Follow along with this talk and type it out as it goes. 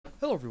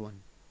Hello everyone,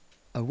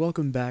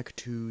 welcome back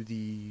to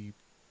the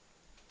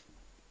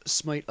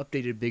SMITE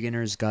Updated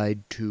Beginner's Guide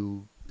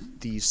to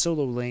the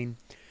Solo Lane.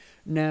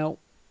 Now,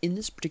 in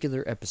this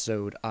particular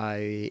episode,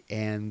 I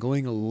am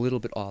going a little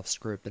bit off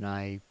script, and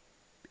I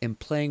am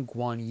playing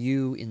Guan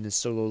Yu in the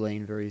Solo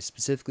Lane very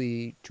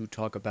specifically to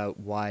talk about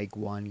why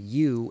Guan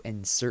Yu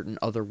and certain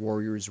other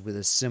warriors with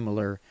a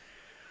similar,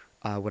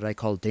 what I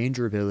call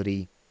danger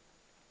ability,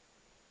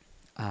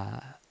 uh,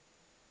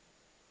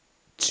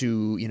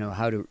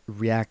 how to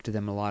react to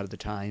them a lot of the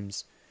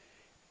times,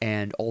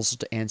 and also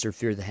to answer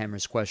Fear the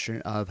Hammer's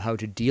question of how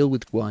to deal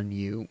with Guan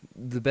Yu.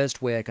 The best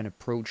way I can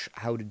approach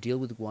how to deal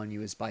with Guan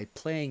Yu is by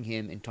playing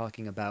him and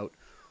talking about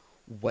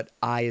what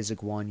I, as a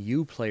Guan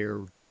Yu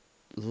player,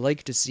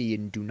 like to see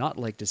and do not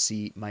like to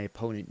see my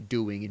opponent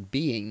doing and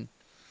being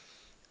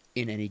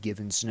in any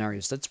given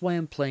scenario. So that's why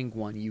I'm playing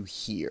Guan Yu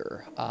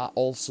here.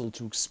 Also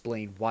to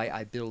explain why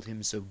I build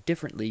him so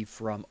differently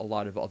from a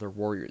lot of other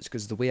warriors,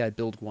 because the way I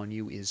build Guan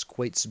Yu is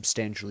quite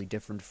substantially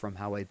different from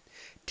how I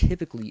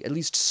typically, at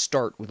least,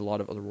 start with a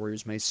lot of other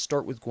warriors. My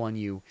start with Guan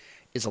Yu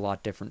is a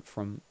lot different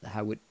from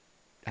how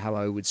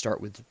I would start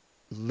with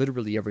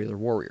literally every other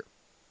warrior.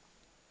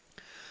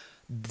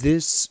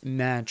 This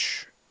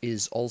match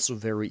is also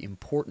very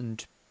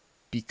important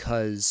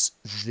because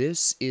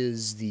this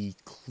is the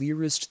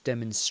clearest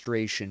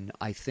demonstration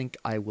I think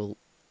I will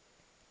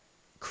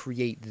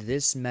create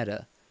this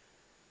meta,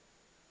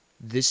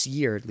 this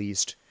year at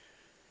least,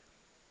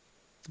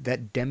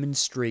 that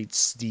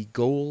demonstrates the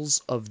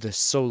goals of the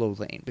solo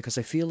lane. Because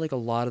I feel like a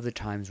lot of the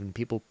times when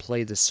people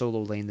play the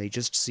solo lane, they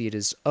just see it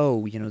as,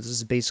 oh, this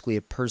is basically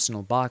a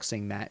personal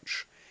boxing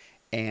match,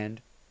 and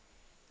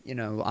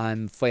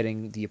I'm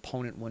fighting the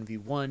opponent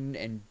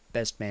 1v1 and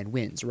best man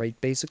wins, right?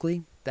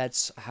 Basically,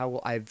 that's how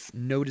I've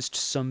noticed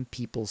some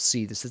people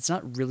see this. It's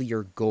not really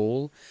your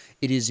goal.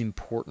 It is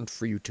important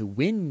for you to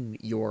win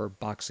your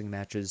boxing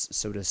matches,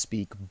 so to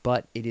speak,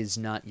 but it is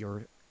not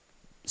your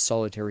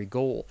solitary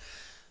goal.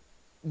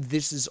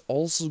 This is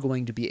also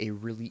going to be a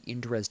really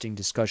interesting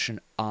discussion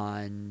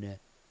on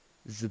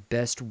the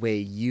best way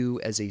you,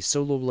 as a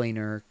solo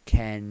laner,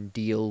 can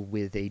deal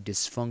with a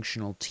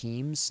dysfunctional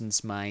team,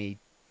 since my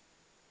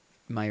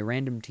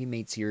random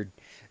teammates here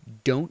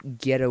don't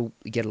get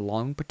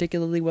along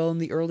particularly well in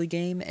the early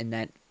game, and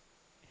that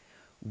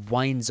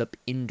winds up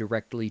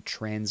indirectly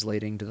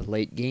translating to the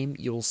late game.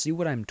 You'll see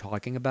what I'm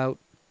talking about,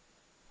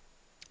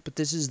 but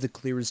this is the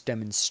clearest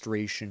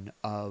demonstration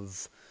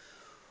of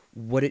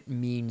what it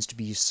means to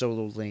be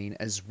solo lane,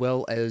 as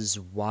well as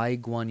why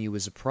Guan Yu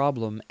is a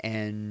problem,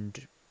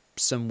 and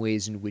some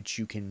ways in which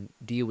you can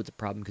deal with the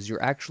problem, because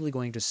you're actually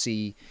going to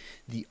see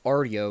the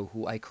Artio,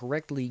 who I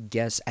correctly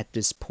guess at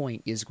this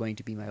point is going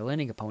to be my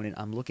laning opponent.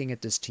 I'm looking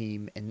at this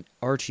team, and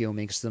Artio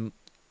makes the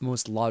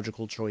most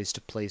logical choice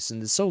to place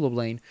in the solo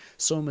lane,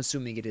 so I'm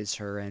assuming it is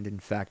her, and in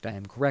fact I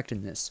am correct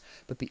in this.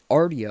 But the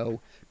Artio,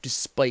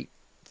 despite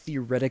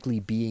theoretically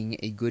being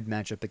a good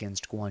matchup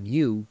against Guan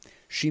Yu,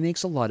 she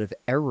makes a lot of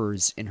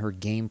errors in her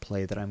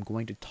gameplay that I'm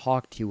going to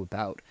talk to you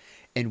about,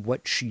 and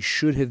what she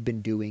should have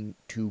been doing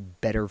to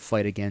better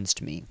fight against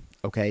me,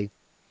 okay?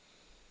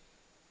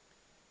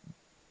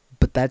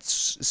 But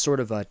that's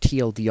sort of a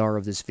TLDR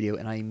of this video,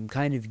 and I'm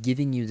kind of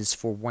giving you this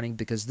forewarning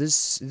because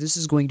this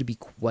is going to be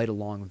quite a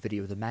long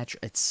video. The match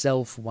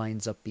itself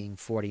winds up being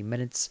 40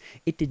 minutes.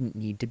 It didn't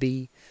need to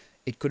be.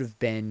 It could have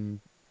been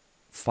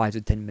 5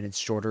 to 10 minutes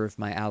shorter if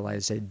my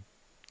allies had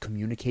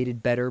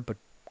communicated better, but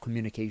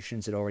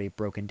communications had already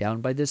broken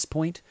down by this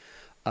point.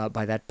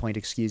 By that point,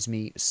 excuse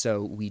me,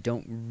 so we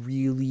don't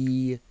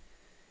really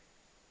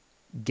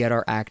get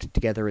our act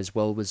together as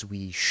well as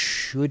we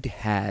should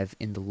have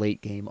in the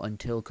late game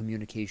until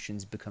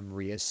communications become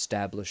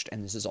re-established.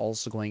 And this is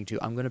also I'm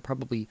going to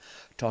probably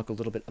talk a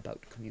little bit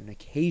about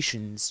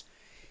communications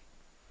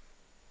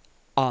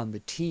on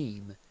the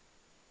team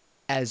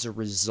as a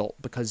result,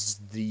 because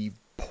the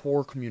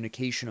poor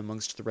communication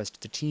amongst the rest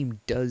of the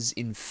team does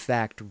in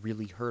fact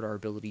really hurt our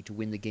ability to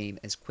win the game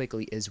as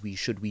quickly as we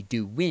should. We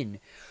do win,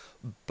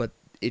 but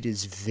it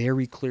is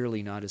very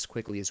clearly not as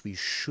quickly as we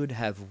should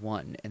have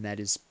won, and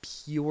that is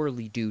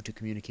purely due to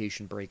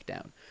communication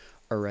breakdown.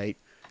 Alright,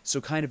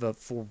 so kind of a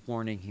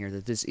forewarning here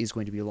that this is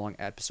going to be a long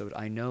episode.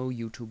 I know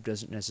YouTube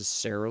doesn't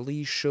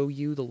necessarily show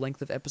you the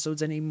length of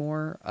episodes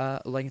anymore,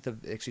 the length of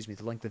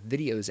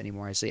videos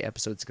anymore. I say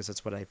episodes because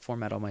that's what I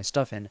format all my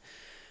stuff in.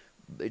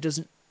 It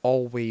doesn't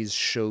always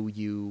show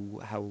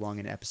you how long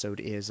an episode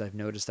is. I've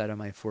noticed that on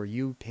my For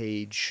You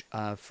page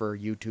for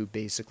YouTube,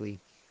 basically,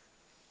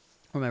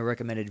 or my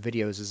recommended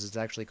videos, as it's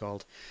actually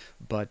called,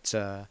 but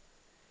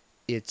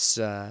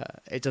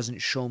it doesn't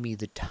show me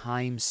the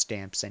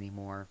timestamps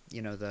anymore,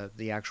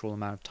 the actual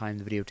amount of time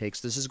the video takes.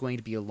 This is going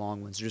to be a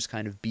long one, so just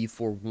kind of be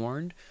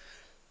forewarned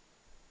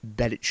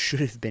that it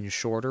should have been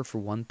shorter, for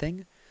one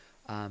thing.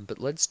 But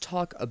let's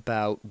talk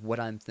about what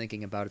I'm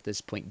thinking about at this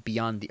point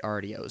beyond the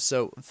Artio.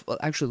 So,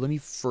 actually, let me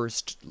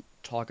first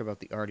talk about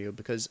the Artio,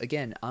 because,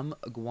 again, I'm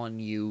a Guan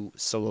Yu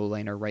solo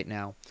laner right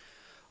now.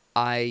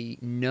 I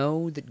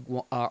know that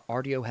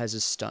Artio has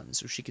a stun,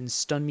 so she can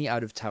stun me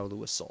out of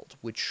Taolu Assault,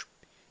 which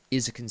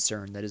is a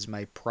concern. That is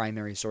my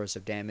primary source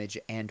of damage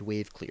and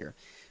wave clear.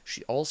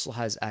 She also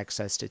has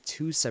access to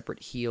 2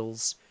 separate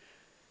heals,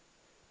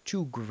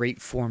 2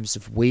 great forms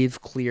of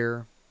wave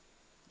clear,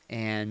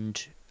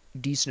 and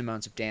decent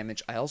amounts of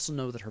damage. I also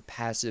know that her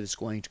passive is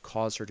going to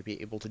cause her to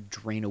be able to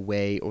drain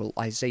away, or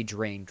I say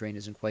drain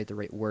isn't quite the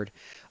right word,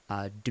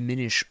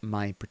 diminish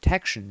my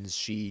protections.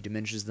 She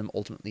diminishes them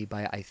ultimately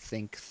by, I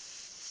think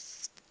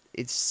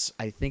it's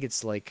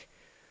like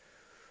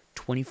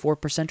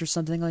 24% or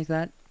something like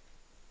that.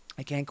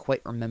 I can't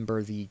quite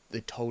remember the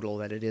total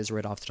that it is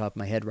right off the top of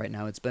my head right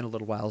now. It's been a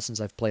little while since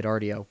I've played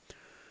RDO,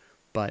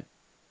 but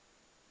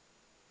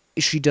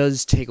she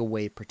does take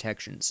away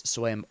protections,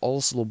 so I am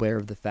also aware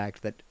of the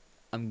fact that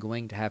I'm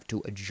going to have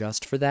to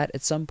adjust for that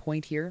at some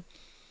point here.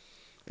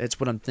 That's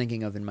what I'm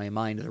thinking of in my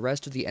mind. The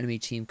rest of the enemy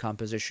team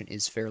composition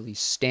is fairly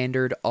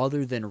standard,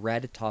 other than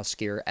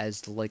Ratatoskir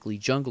as the likely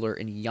jungler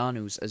and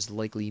Janus as the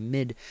likely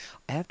mid.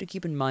 I have to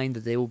keep in mind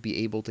that they will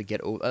be able to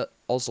get...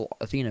 also,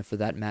 Athena for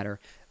that matter.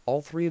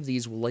 All 3 of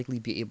these will likely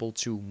be able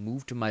to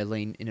move to my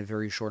lane in a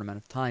very short amount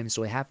of time,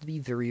 so I have to be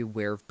very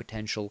aware of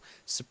potential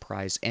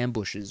surprise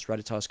ambushes.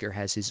 Ratatoskir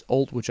has his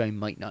ult, which I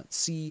might not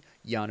see.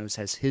 Janus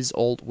has his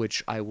ult,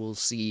 which I will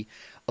see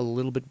a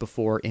little bit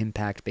before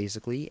impact,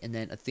 basically. And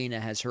then Athena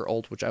has her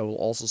ult, which I will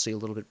also see a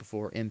little bit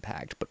before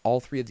impact. But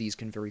all 3 of these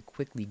can very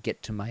quickly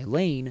get to my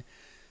lane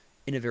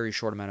in a very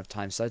short amount of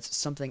time, so that's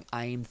something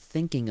I am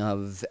thinking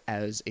of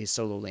as a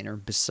solo laner.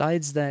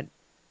 Besides that,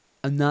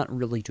 I'm not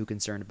really too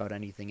concerned about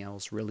anything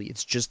else, really.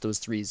 It's just those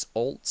 3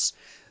 ults.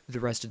 The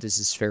rest of this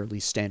is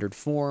fairly standard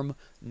form.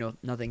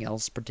 Nothing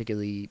else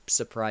particularly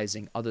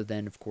surprising, other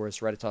than, of course,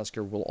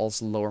 Ratatoskir will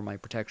also lower my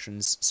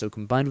protections, so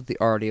combined with the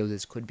RDO,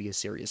 this could be a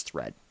serious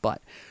threat.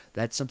 But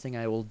that's something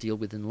I will deal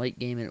with in late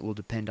game, and it will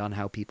depend on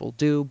how people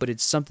do, but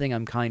it's something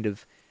I'm kind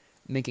of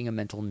making a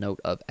mental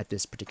note of at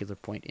this particular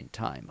point in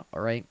time,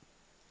 alright?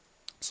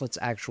 So let's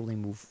actually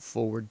move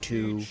forward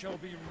to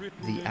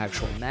the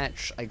actual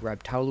match. I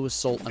grabbed Taolu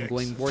Assault. I'm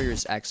going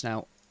Warrior's Axe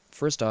now.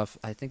 First off,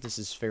 I think this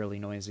is fairly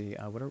noisy.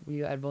 What are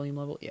we at volume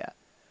level? Yeah.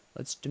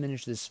 Let's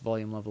diminish this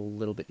volume level a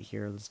little bit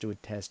here. Let's do a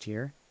test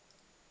here.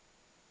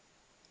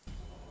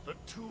 The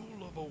tool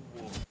of a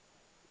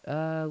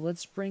wolf.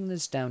 Let's bring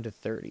this down to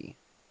 30.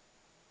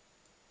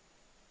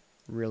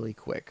 Really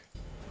quick.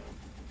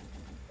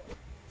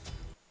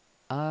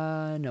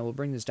 No, we'll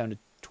bring this down to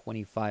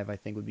 25, I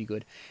think would be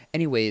good.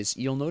 Anyways,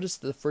 you'll notice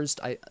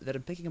that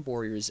I'm picking up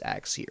Warrior's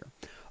Axe here.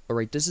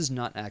 Alright, this is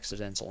not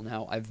accidental.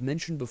 Now, I've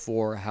mentioned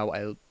before how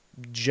I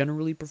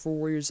generally prefer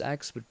Warrior's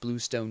Axe, but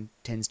Bluestone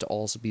tends to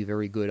also be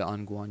very good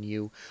on Guan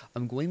Yu.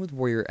 I'm going with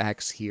Warrior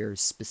Axe here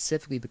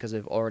specifically because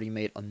I've already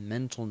made a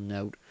mental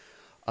note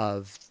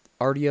of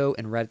RDO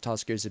and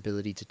Ratatoskir's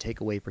ability to take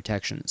away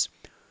protections.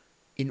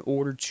 In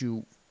order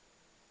to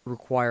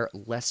require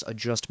less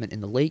adjustment in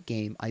the late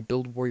game, I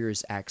build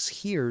Warrior's Axe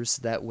here, so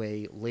that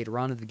way later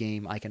on in the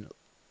game I can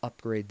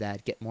upgrade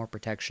that, get more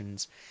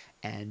protections,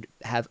 and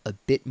have a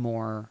bit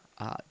more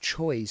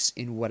choice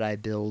in what I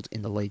build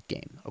in the late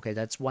game. Okay,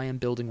 that's why I'm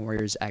building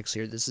Warrior's Axe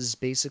here. This is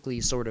basically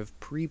sort of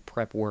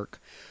pre-prep work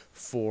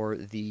for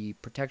the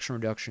protection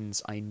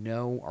reductions I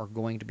know are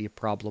going to be a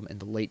problem in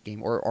the late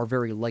game, or are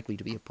very likely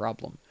to be a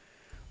problem.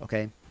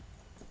 Okay,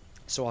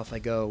 so off I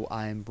go.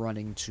 I'm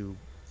running to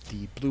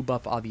the blue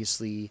buff,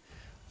 obviously.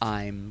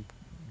 I'm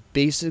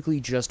basically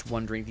just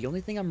wondering, the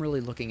only thing I'm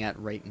really looking at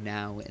right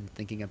now and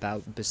thinking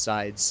about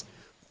besides,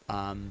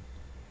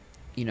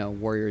 you know,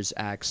 Warrior's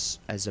Axe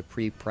as a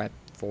pre-prep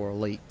for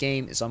late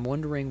game is I'm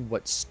wondering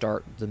what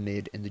start the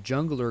mid and the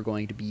jungler are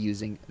going to be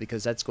using,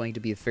 because that's going to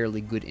be a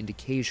fairly good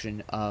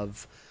indication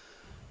of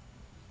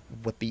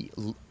what the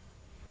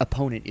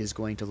opponent is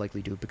going to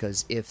likely do,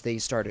 because if they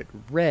start at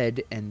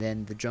red and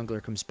then the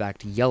jungler comes back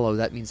to yellow,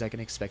 that means I can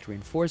expect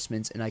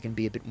reinforcements and I can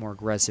be a bit more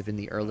aggressive in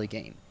the early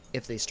game.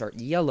 If they start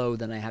yellow,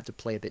 then I have to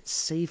play a bit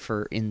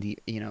safer in the,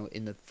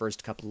 in the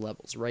first couple of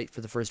levels, right?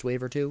 For the first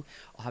wave or two,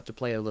 I'll have to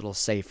play a little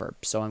safer.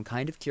 So I'm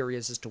kind of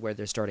curious as to where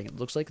they're starting. It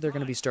looks like they're going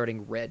to be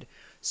starting red,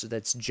 so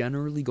that's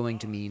generally going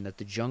to mean that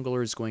the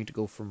jungler is going to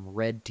go from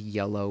red to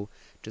yellow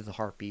to the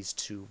Harpies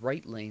to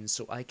right lane,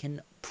 so I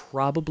can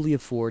probably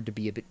afford to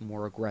be a bit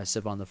more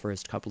aggressive on the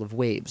first couple of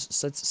waves.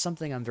 So that's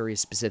something I'm very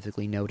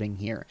specifically noting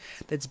here.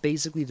 That's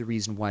basically the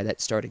reason why that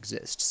start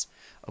exists,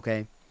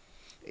 okay?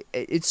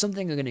 It's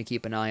something I'm going to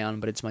keep an eye on,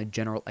 but it's my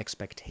general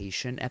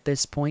expectation at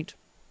this point.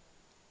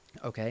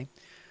 Okay,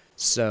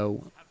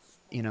 so,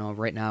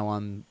 right now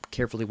I'm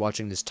carefully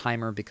watching this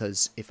timer,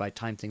 because if I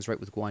time things right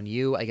with Guan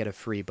Yu, I get a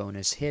free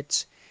bonus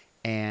hit,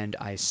 and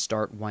I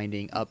start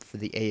winding up for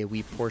the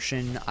AoE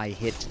portion. I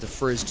hit the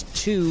first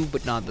two,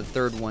 but not the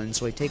third one,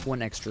 so I take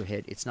one extra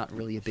hit. It's not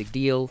really a big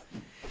deal.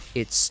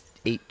 It's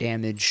 8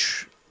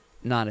 damage,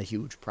 not a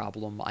huge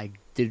problem. I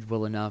did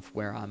well enough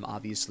where I'm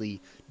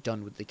obviously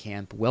done with the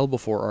camp well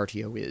before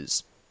RTO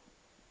is.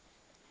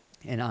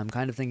 And I'm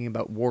kind of thinking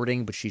about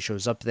warding, but she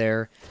shows up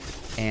there,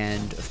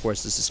 and of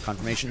course this is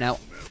confirmation. Now,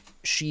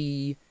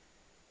 she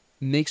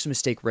makes a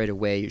mistake right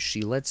away.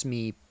 She lets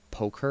me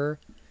poke her.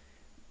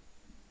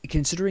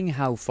 Considering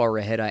how far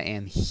ahead I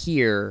am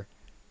here,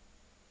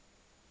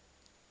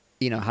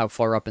 how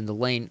far up in the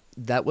lane,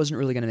 that wasn't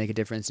really going to make a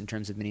difference in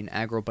terms of minion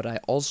aggro, but I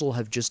also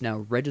have just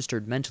now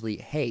registered mentally,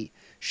 hey,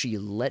 she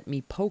let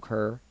me poke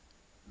her.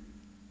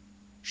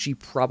 She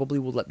probably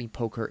will let me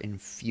poke her in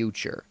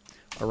future.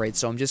 Alright,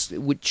 so I'm just,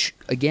 which,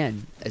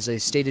 again, as I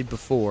stated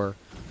before,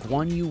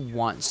 Guan Yu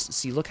wants,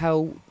 see, look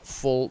how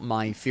full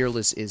my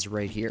Fearless is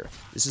right here.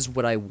 This is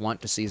what I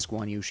want to see as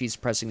Guan Yu. She's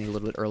pressing me a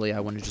little bit early. I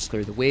want to just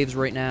clear the waves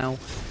right now,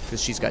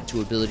 because she's got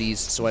 2 abilities,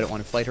 so I don't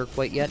want to fight her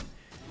quite yet.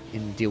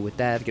 And deal with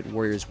that, get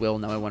Warrior's Will.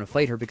 Now I want to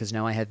fight her because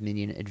now I have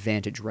minion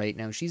advantage, right?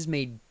 Now she's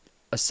made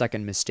a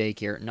second mistake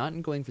here, not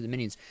in going for the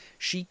minions.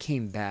 She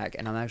came back,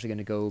 and I'm actually going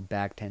to go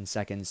back 10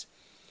 seconds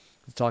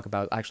to talk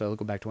about, actually I'll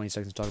go back 20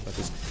 seconds to talk about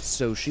this.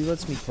 So she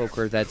lets me poke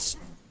her, that's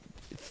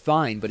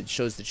fine, but it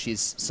shows that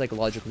she's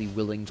psychologically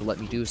willing to let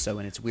me do so,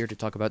 and it's weird to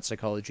talk about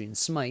psychology in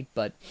Smite,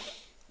 but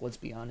let's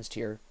be honest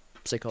here,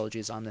 psychology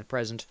is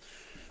omnipresent.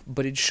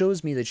 But it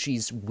shows me that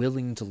she's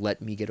willing to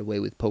let me get away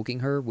with poking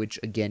her, which,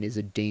 again, is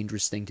a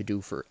dangerous thing to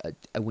do for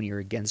when you're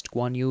against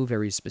Guan Yu,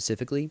 very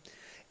specifically.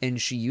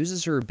 And she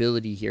uses her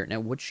ability here. Now,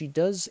 what she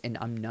does, and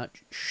I'm not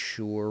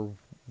sure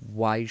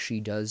why she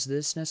does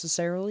this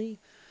necessarily.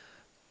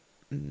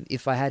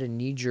 If I had a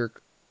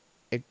knee-jerk,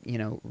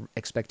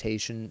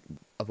 expectation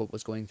of what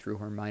was going through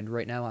her mind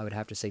right now, I would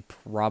have to say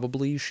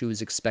probably she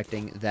was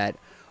expecting that,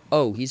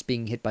 oh, he's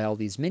being hit by all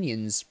these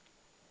minions,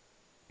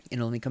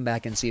 and let me come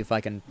back and see if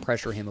I can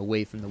pressure him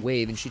away from the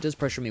wave. And she does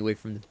pressure me away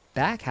from the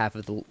back half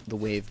of the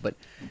wave, but,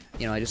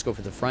 I just go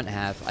for the front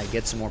half. I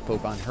get some more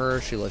poke on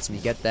her. She lets me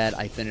get that.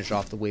 I finish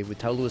off the wave with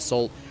Total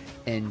Assault,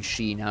 and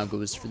she now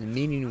goes for the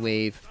minion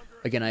wave.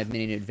 Again, I have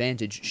minion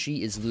advantage.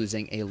 She is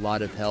losing a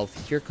lot of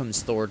health. Here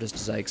comes Thor, just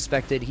as I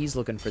expected. He's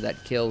looking for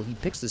that kill. He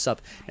picks this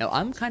up. Now,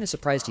 I'm kind of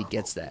surprised he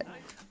gets that.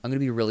 I'm going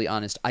to be really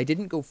honest. I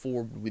didn't go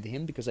forward with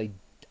him because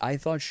I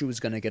thought she was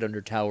going to get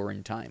under tower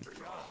in time.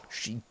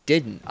 She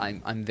didn't.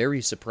 I'm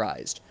very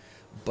surprised.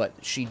 But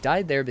she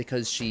died there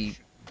because she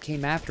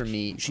came after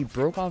me. She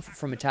broke off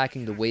from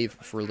attacking the wave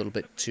for a little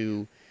bit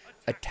to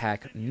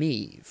attack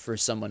me for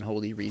some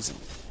unholy reason.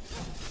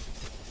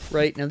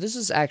 Right, now this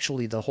is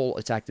actually the whole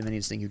attack the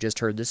minions thing you just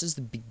heard. This is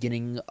the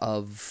beginning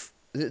of...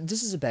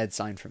 This is a bad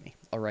sign for me,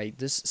 alright?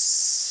 This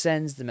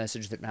sends the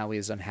message that Maui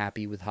is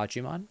unhappy with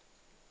Hachiman.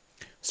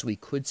 So we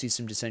could see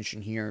some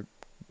dissension here.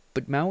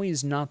 But Maui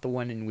is not the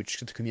one in which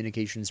the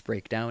communications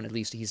break down. At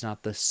least he's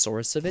not the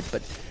source of it,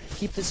 but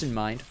keep this in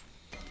mind.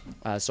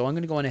 So I'm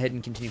going to go on ahead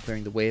and continue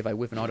clearing the wave. I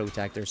whiff an auto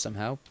attack there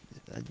somehow.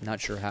 Not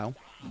sure how.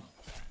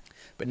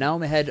 But now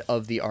I'm ahead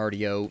of the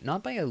RDO.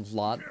 Not by a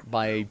lot,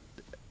 by,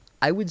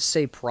 I would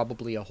say,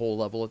 probably a whole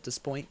level at this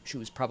point. She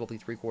was probably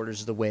 3/4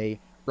 of the way,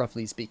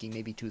 roughly speaking,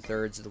 maybe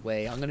 2/3 of the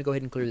way. I'm going to go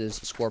ahead and clear this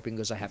Scorpion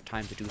because I have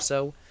time to do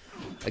so.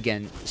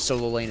 Again,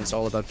 solo lane is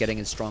all about getting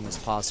as strong as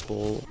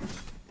possible,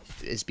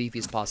 as beefy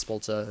as possible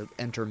to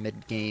enter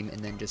mid-game and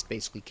then just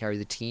basically carry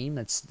the team.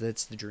 That's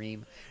the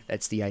dream.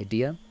 That's the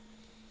idea.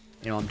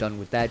 I'm done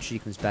with that. She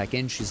comes back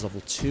in. She's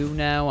level 2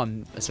 now.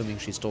 I'm assuming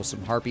she stole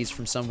some harpies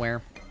from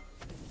somewhere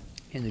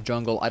in the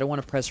jungle. I don't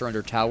want to press her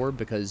under tower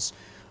because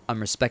I'm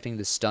respecting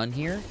the stun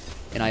here,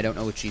 and I don't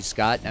know what she's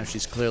got. Now,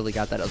 she's clearly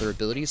got that other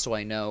ability, so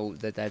I know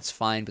that that's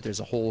fine, but there's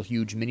a whole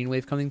huge minion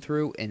wave coming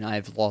through, and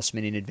I've lost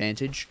minion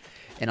advantage,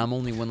 and I'm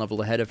only 1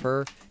 level ahead of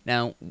her.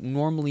 Now,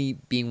 normally,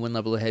 being 1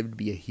 level ahead would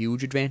be a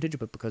huge advantage,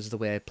 but because of the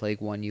way I play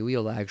Guan Yu,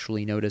 you'll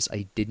actually notice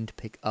I didn't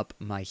pick up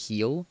my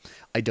heal.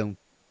 I don't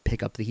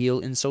pick up the heal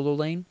in solo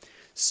lane.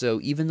 So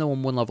even though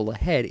I'm 1 level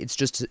ahead, it's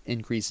just an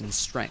increase in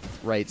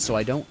strength, right? So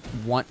I don't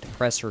want to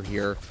press her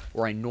here,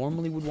 or I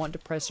normally would want to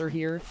press her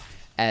here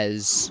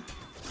as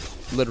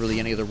literally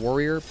any other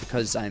warrior,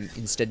 because I'm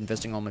instead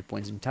investing all my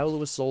points in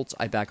Total Assaults.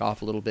 I back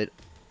off a little bit.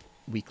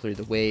 We clear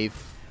the wave.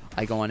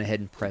 I go on ahead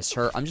and press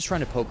her. I'm just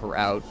trying to poke her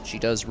out. She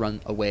does run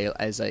away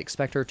as I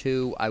expect her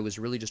to. I was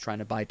really just trying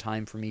to buy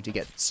time for me to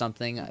get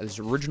something. I was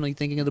originally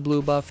thinking of the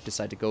blue buff,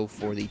 decided to go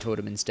for the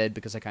totem instead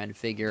because I kind of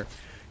figure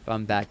if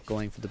I'm back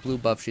going for the blue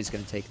buff, she's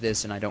going to take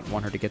this, and I don't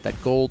want her to get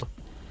that gold.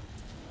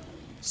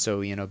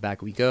 So,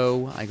 back we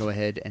go. I go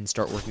ahead and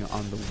start working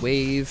on the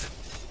wave.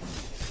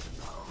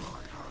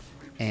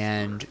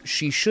 And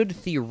she should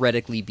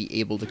theoretically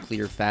be able to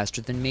clear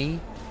faster than me.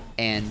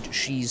 And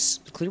she's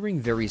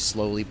clearing very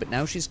slowly, but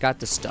now she's got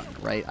the stun,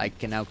 right? I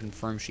can now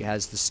confirm she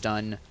has the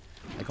stun.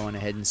 I go on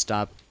ahead and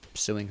stop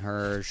pursuing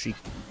her. She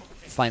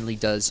finally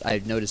does.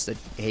 I've noticed that,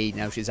 hey,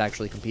 now she's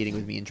actually competing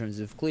with me in terms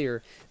of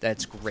clear.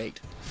 That's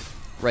great.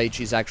 Right,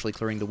 she's actually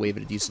clearing the wave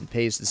at a decent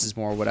pace. This is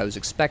more what I was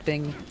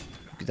expecting.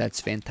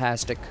 That's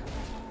fantastic.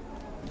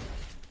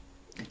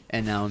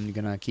 And now I'm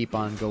going to keep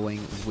on going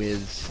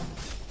with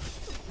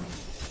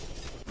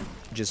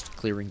just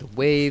clearing the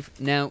wave.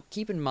 Now,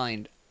 keep in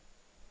mind,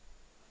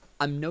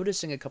 I'm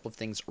noticing a couple of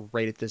things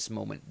right at this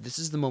moment. This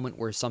is the moment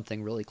where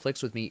something really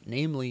clicks with me,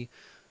 namely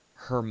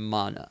her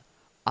mana.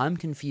 I'm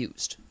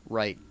confused,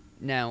 right?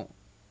 Now,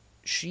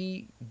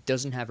 she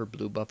doesn't have her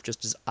blue buff,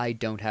 just as I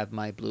don't have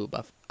my blue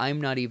buff.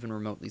 I'm not even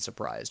remotely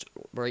surprised,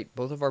 right?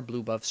 Both of our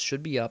blue buffs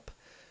should be up.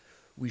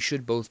 We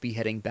should both be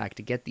heading back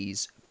to get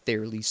these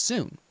fairly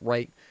soon,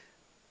 right?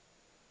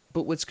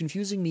 But what's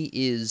confusing me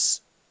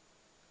is,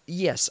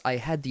 yes, I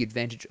had the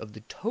advantage of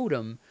the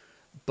totem,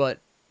 but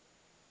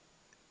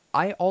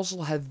I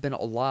also have been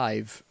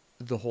alive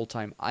the whole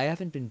time. I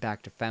haven't been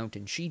back to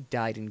Fountain. She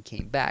died and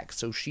came back,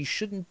 so she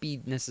shouldn't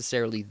be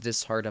necessarily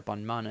this hard up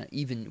on mana,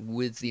 even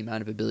with the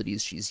amount of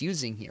abilities she's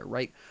using here,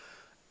 right?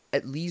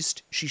 At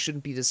least she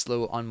shouldn't be this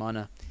low on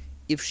mana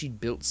if she'd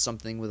built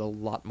something with a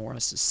lot more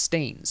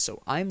sustain.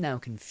 So I'm now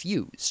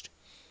confused.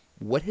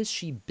 What has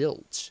she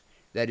built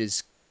that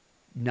is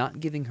not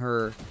giving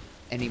her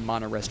any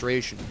mana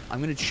restoration?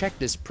 I'm going to check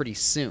this pretty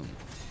soon.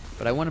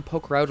 But I want to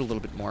poke her out a little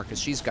bit more,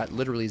 because she's got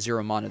literally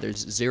 0 mana.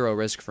 There's 0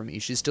 risk for me.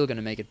 She's still going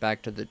to make it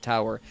back to the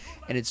tower.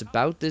 And it's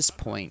about this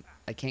point,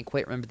 I can't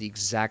quite remember the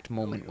exact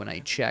moment when I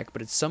check,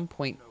 but at some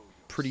point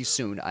pretty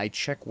soon, I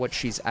check what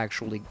she's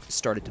actually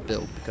started to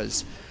build.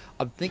 Because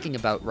I'm thinking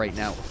about right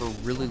now her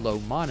really low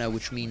mana,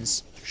 which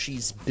means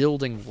she's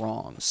building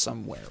wrong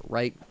somewhere,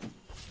 right?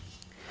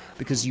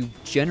 Because you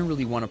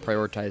generally want to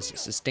prioritize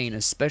sustain,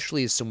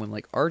 especially as someone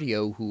like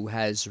Artio, who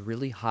has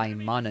really high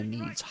mana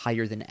needs,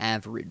 higher than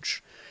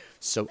average.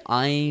 So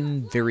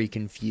I'm very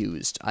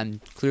confused. I'm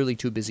clearly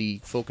too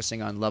busy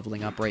focusing on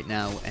leveling up right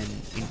now and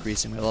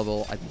increasing my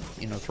level. I,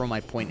 throw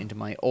my point into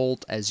my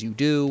ult, as you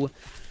do.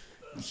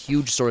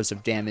 Huge source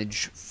of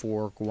damage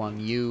for Guan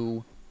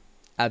Yu.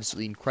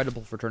 Absolutely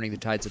incredible for turning the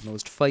tides of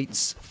most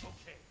fights.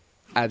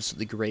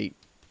 Absolutely great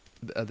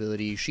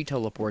ability. She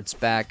teleports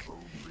back.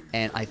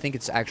 And I think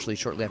it's actually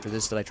shortly after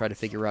this that I try to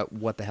figure out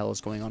what the hell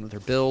is going on with her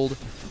build.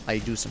 I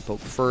do some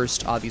poke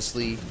first,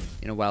 obviously,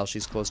 while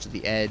she's close to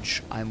the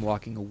edge. I'm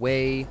walking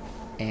away,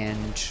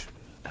 and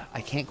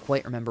I can't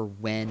quite remember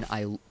when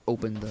I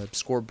opened the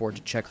scoreboard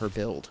to check her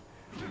build.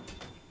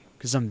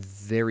 Because I'm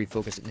very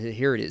focused.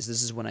 Here it is.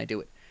 This is when I do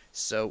it.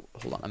 So,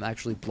 hold on. I'm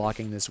actually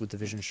blocking this with the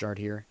vision shard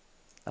here.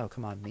 Oh,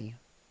 come on, me.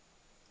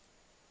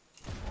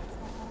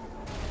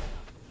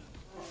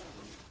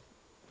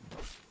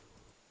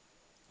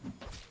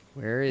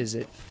 Where is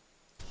it?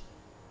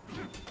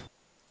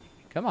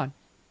 Come on.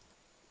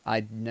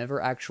 I'd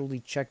never actually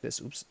checked this.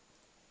 Oops.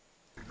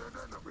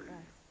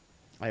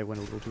 I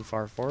went a little too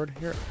far forward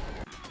here.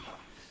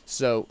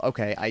 So,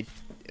 okay, I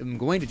am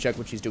going to check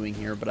what she's doing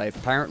here, but I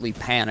apparently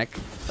panic.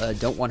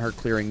 Don't want her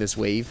clearing this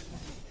wave.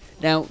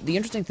 Now, the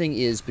interesting thing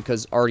is,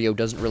 because Artio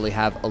doesn't really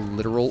have a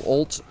literal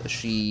ult,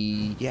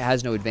 she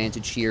has no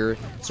advantage here.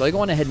 So I go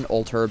on ahead and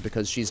ult her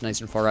because she's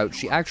nice and far out.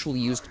 She actually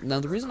used...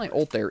 Now, the reason I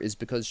ult there is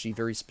because she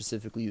very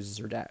specifically uses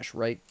her dash,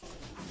 right?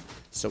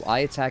 So I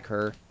attack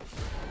her,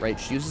 right?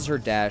 She uses her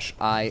dash.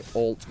 I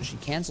ult. She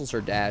cancels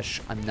her dash.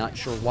 I'm not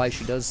sure why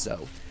she does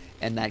so.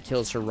 And that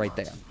kills her right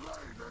there.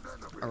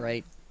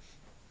 Alright?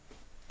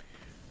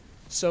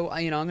 So,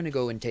 I'm going to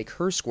go and take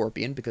her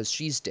Scorpion because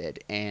she's dead,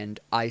 and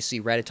I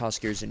see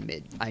Ratatoskir's in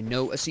mid. I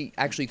know, see,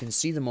 actually you can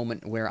see the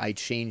moment where I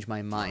change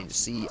my mind.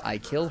 See, I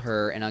kill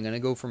her, and I'm going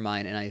to go for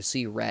mine, and I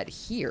see Rat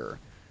here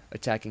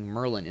attacking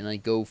Merlin, and I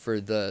go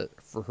for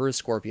her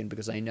Scorpion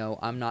because I know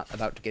I'm not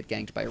about to get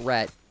ganked by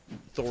Rat.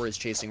 Thor is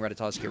chasing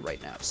Ratatoskir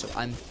right now, so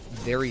I'm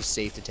very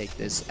safe to take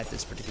this at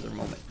this particular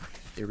moment.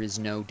 There is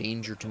no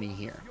danger to me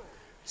here.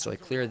 So I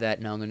clear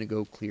that, now I'm going to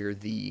go clear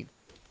the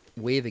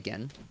wave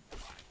again.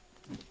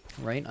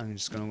 Right, I'm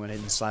just going to go ahead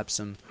and slap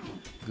some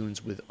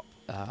goons with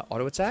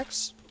auto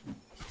attacks.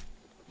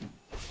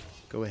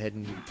 Go ahead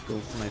and go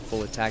for my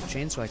full attack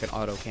chain so I can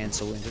auto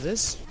cancel into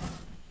this.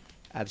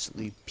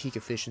 Absolutely peak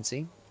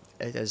efficiency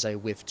as I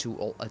whiff two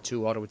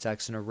auto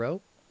attacks in a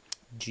row.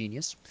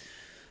 Genius.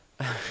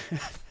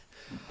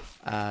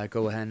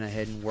 Go ahead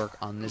and work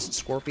on this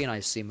Scorpion.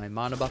 I see my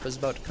mana buff is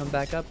about to come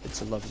back up.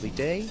 It's a lovely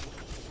day.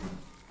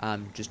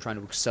 I'm just trying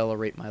to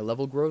accelerate my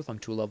level growth. I'm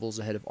 2 levels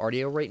ahead of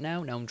Artio right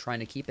now. Now I'm trying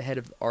to keep ahead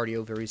of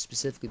Artio very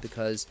specifically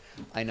because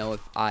I know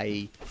if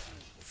I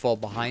fall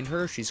behind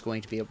her, she's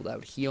going to be able to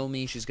out-heal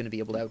me. She's going to be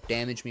able to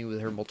out-damage me with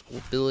her multiple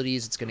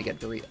abilities. It's going to get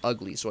very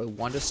ugly, so I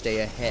want to stay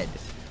ahead.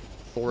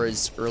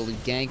 Thora's early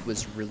gank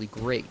was really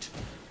great.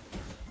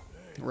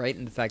 Right?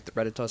 And the fact that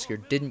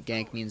Ratatoskir didn't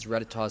gank means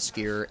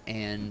Ratatoskir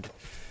and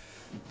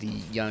the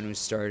Yanu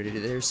started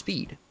at their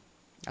speed.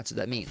 That's what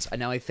that means.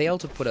 Now, I failed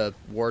to put a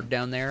ward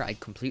down there. I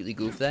completely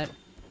goofed that.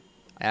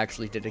 I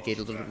actually dedicated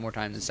a little bit more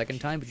time the second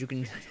time, but you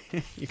can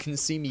you can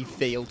see me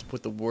fail to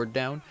put the ward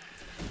down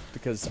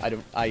because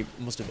I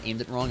must have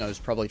aimed it wrong. I was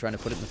probably trying to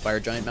put it in the Fire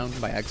Giant Mountain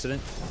by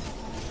accident.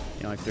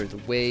 I cleared the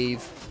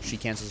wave. She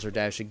cancels her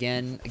dash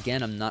again.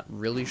 Again, I'm not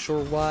really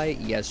sure why.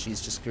 Yes,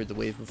 she's just cleared the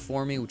wave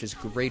before me, which is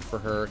great for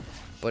her,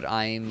 but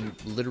I'm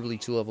literally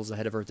 2 levels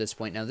ahead of her at this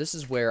point. Now, this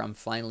is where I'm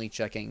finally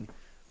checking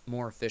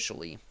more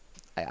officially.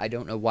 I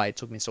don't know why it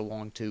took me so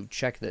long to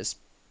check this.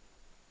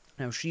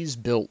 Now, she's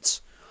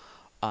built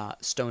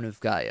Stone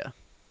of Gaia.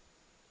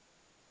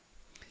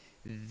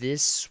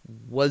 This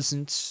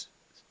wasn't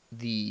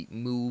the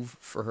move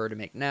for her to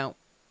make. Now,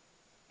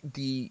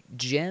 the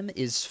gem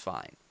is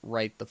fine,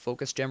 right? The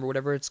focus gem or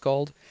whatever it's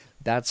called,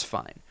 that's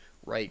fine,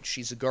 right?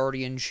 She's a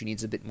guardian. She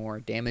needs a bit more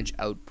damage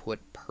output.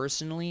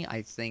 Personally,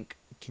 I think,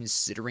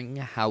 considering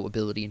how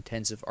ability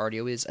intensive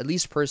Artio is, at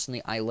least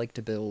personally, I like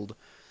to build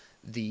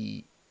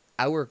the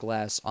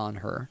Hourglass on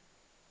her,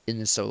 in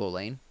the solo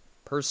lane,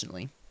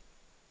 personally,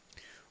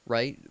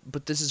 right?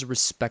 But this is a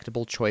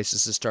respectable choice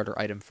as a starter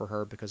item for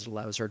her because it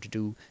allows her to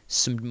do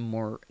some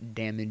more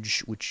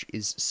damage, which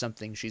is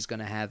something she's going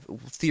to have,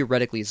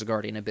 theoretically, as a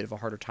Guardian, a bit of a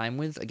harder time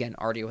with. Again,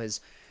 Ardeo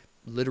has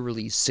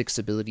literally 6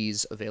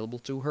 abilities available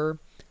to her.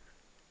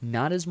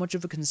 Not as much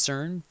of a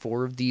concern.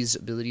 4 of these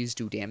abilities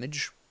do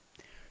damage.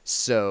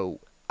 So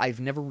I've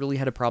never really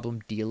had a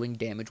problem dealing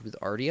damage with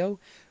Ardeo.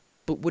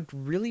 But what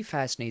really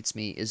fascinates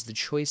me is the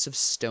choice of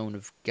Stone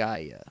of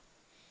Gaia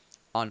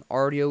on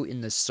Ardeo in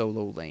the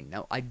solo lane.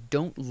 Now, I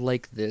don't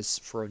like this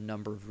for a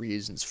number of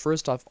reasons.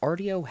 First off,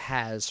 Ardeo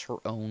has her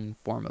own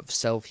form of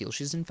self-heal.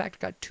 She's in fact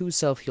got 2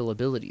 self-heal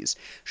abilities.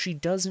 She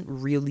doesn't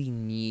really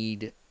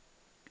need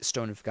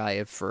Stone of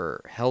Gaia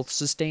for health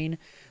sustain.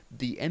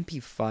 The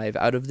MP5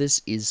 out of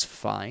this is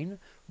fine,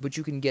 but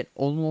you can get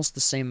almost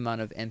the same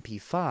amount of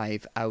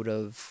MP5 out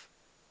of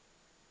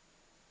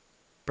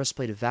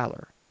Breastplate of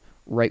Valor,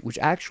 right? Which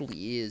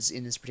actually is,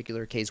 in this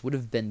particular case, would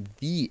have been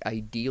the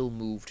ideal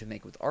move to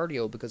make with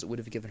Ardeo because it would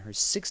have given her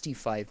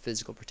 65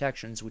 physical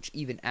protections, which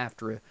even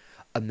after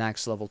a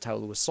max level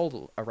Taolu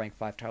Assault, a rank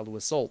 5 Taolu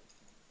Assault,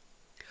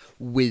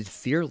 with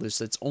Fearless,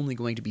 that's only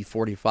going to be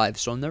 45,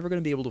 so I'm never going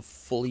to be able to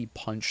fully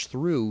punch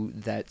through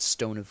that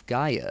Stone of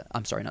Gaia.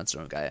 I'm sorry, not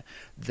Stone of Gaia.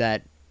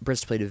 That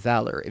Breastplate of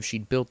Valor, if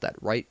she'd built that,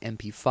 right?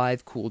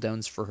 MP5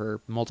 cooldowns for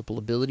her multiple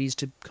abilities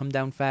to come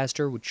down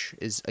faster, which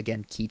is,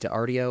 again, key to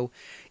Ardeo.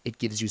 It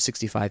gives you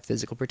 65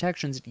 physical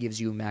protections. It gives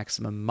you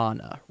maximum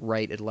mana,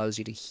 right? It allows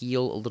you to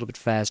heal a little bit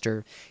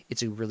faster.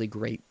 It's a really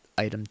great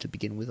item to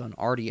begin with on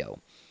Ardeo.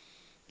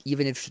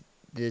 Even if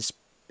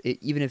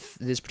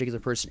this particular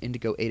person,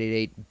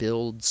 Indigo888,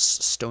 builds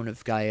Stone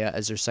of Gaia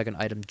as their second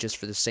item just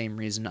for the same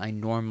reason I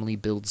normally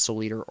build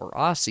Soul Eater or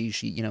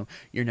Aussie,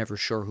 you're never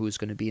sure who's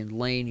going to be in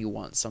lane, you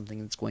want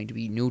something that's going to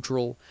be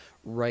neutral,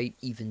 right?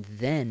 Even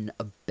then,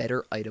 a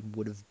better item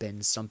would have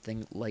been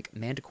something like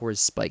Manticore's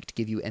Spike to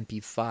give you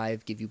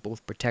MP5, give you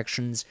both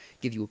protections,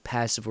 give you a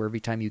passive where every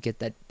time you hit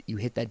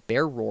that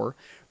Bear Roar,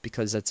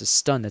 because that's a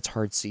stun, that's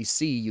hard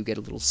CC, you get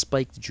a little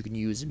spike that you can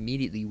use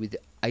immediately with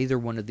either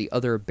one of the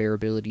other bear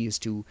abilities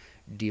to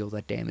deal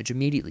that damage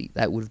immediately.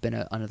 That would have been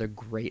another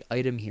great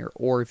item here.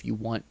 Or if you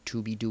want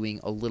to be doing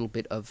a little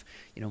bit of,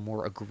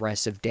 more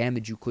aggressive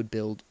damage, you could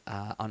build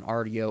on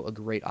Ardeo. A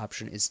great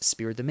option is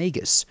Spear of the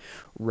Magus,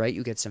 right?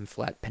 You get some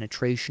flat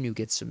penetration, you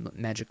get some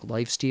magic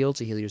lifesteal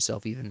to heal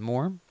yourself even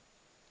more,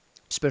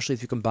 especially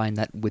if you combine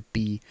that with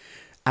the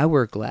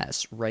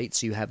Hourglass, right?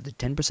 So you have the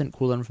 10%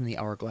 cooldown from the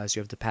Hourglass, you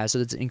have the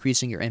passive that's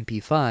increasing your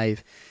MP5,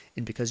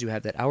 and because you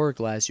have that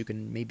Hourglass, you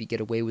can maybe get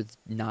away with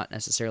not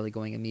necessarily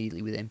going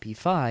immediately with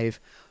MP5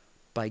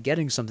 by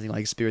getting something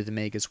like Spear of the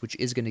Magus, which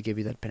is going to give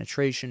you that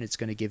penetration. It's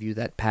going to give you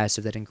that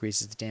passive that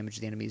increases the damage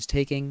the enemy is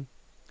taking,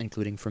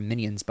 including from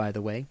minions, by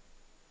the way.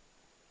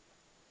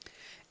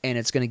 And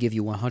it's going to give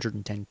you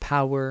 110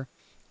 power.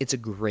 It's a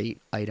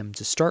great item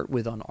to start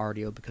with on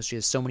Ardeo because she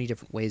has so many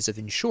different ways of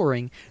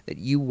ensuring that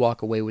you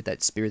walk away with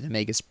that Spear of the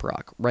Magus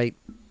proc, right?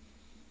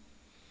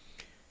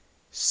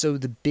 So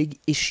the big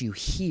issue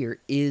here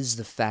is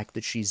the fact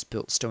that she's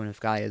built Stone of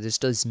Gaia. This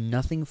does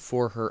nothing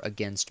for her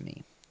against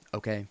me,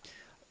 okay?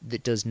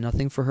 That does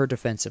nothing for her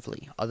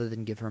defensively, other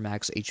than give her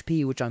max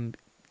HP, which I'm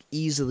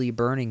easily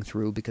burning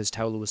through because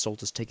Taolu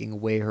Assault is taking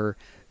away her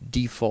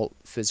default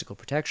physical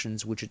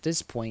protections, which at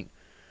this point,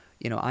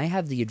 I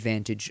have the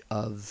advantage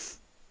of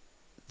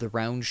the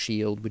round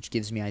shield, which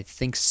gives me, I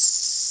think,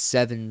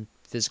 7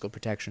 physical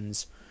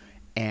protections,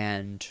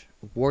 and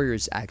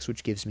Warrior's Axe,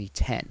 which gives me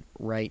 10,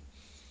 right?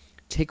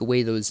 Take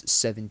away those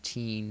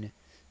 17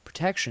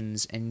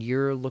 protections, and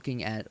you're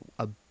looking at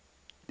a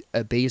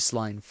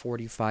baseline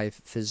 45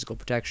 physical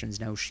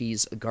protections. Now,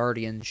 she's a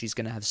Guardian, she's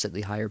going to have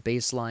slightly higher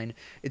baseline.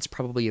 It's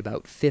probably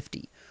about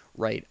 50,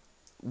 right?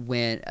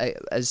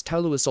 As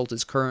Taolu Assault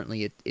is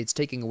currently, it's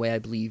taking away, I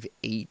believe,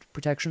 8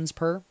 protections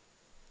per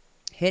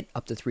hit,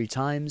 up to 3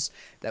 times.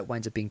 That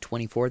winds up being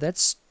 24.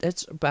 That's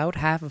about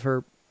half of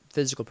her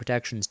physical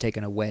protections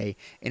taken away,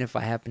 and if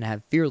I happen to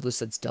have Fearless,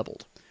 that's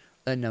doubled.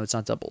 No, it's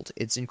not doubled.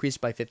 It's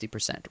increased by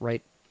 50%,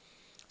 right?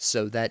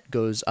 So that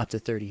goes up to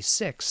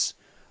 36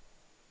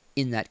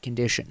 in that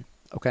condition,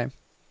 okay?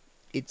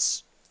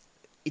 It's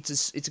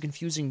a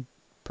confusing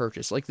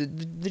purchase. Like, the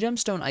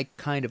gemstone I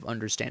kind of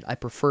understand. I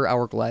prefer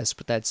Hourglass,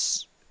 but that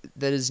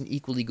is an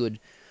equally good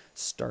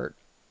start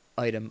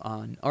item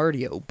on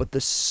Ardeo, but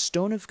the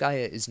Stone of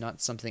Gaia is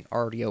not something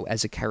Ardeo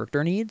as a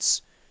character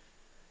needs,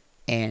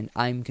 and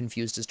I'm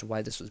confused as to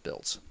why this was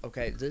built,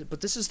 okay?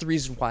 But this is the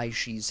reason why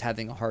she's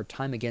having a hard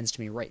time against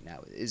me right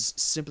now, is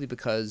simply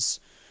because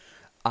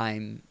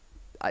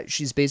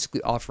she's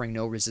basically offering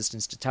no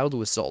resistance to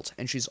Taolu Assault,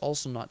 and she's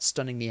also not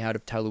stunning me out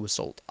of Taolu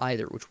Assault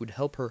either, which would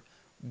help her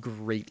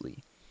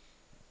greatly.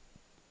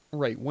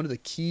 Right, one of the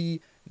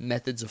key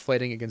methods of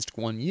fighting against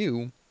Guan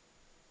Yu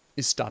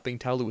is stopping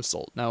Taolu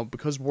Assault. Now,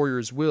 because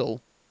Warrior's Will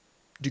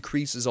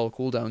decreases all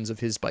cooldowns of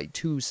his by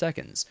 2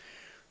 seconds,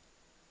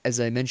 as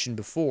I mentioned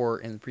before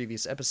in the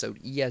previous episode,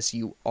 yes,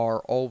 you are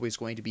always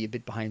going to be a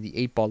bit behind the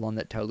 8 ball on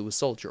that Taolu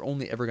Assault. You're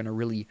only ever going to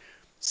really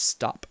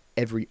stop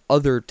every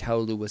other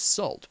Taolu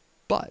assault.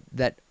 But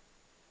that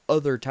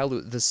other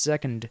Taolu, the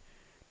second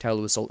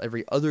Taolu assault,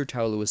 every other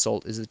Taolu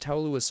assault is a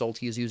Taolu assault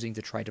he is using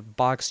to try to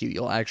box you.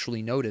 You'll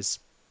actually notice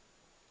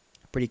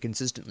pretty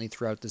consistently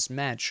throughout this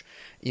match,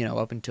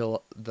 up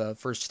until the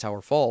first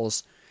tower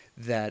falls,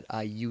 that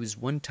I use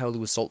one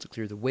Taolu assault to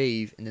clear the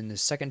wave, and then the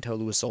second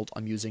Taolu assault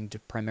I'm using to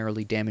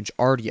primarily damage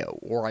Ardeo,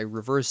 or I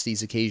reverse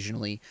these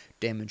occasionally,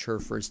 damage her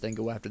first, then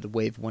go after the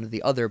wave, one or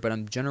the other, but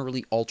I'm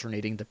generally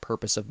alternating the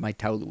purpose of my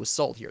Taolu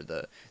assault here,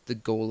 the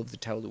goal of the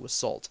Taolu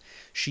assault.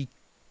 She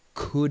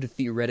could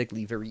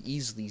theoretically very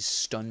easily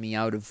stun me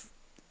out of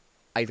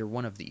either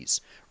one of these,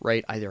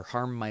 right? Either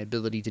harm my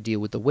ability to deal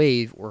with the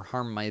wave, or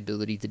harm my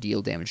ability to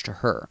deal damage to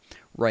her,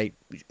 right?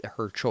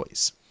 Her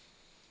choice.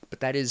 But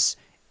that is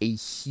a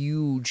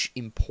huge,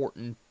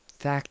 important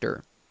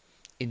factor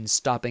in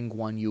stopping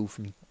Guan Yu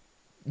from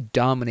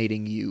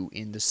dominating you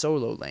in the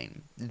solo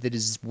lane. That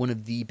is one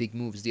of the big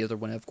moves. The other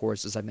one, of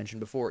course, as I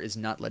mentioned before, is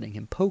not letting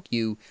him poke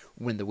you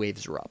when the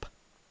waves are up.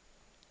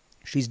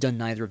 She's done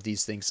neither of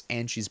these things,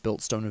 and she's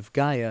built Stone of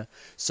Gaia,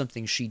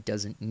 something she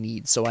doesn't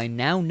need. So I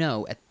now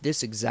know, at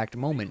this exact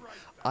moment,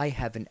 I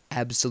have an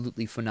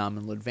absolutely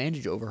phenomenal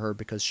advantage over her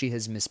because she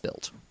has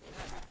misbuilt.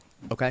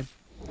 Okay?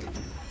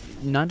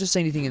 Not to say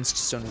anything against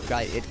Stone of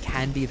Gaia, it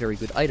can be a very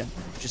good item,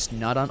 just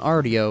not on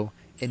Ardeo,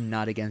 and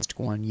not against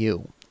Guan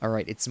Yu.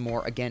 Alright, it's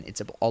more, again,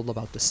 it's all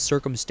about the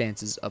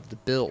circumstances of the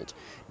build.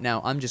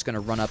 Now, I'm just going to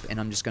run up, and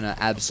I'm just going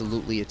to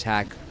absolutely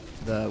attack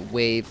the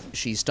wave.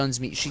 She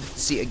stuns me.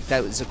 See,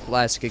 that was a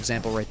classic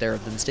example right there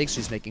of the mistakes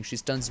she's making. She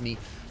stuns me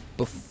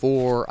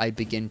before I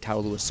begin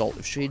Taolu Assault.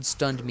 If she had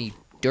stunned me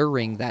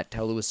during that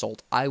Taolu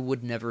Assault, I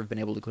would never have been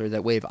able to clear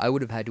that wave. I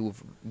would have had to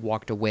have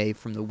walked away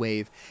from the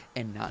wave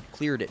and not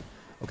cleared it.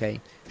 Okay?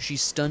 She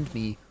stunned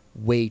me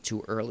way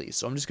too early.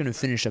 So I'm just going to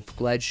finish up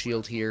Glad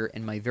Shield here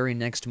in my very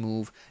next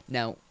move.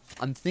 Now,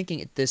 I'm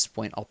thinking at this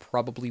point I'll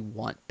probably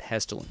want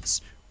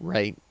Pestilence,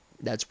 right?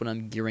 That's what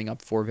I'm gearing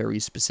up for very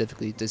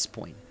specifically at this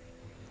point.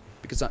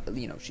 Because,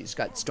 she's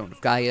got Stone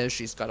of Gaia,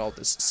 she's got all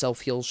this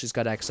self-heal she's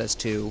got access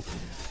to.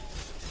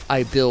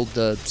 I build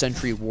the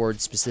Sentry Ward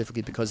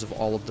specifically because of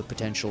all of the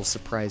potential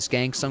surprise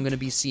ganks I'm going to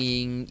be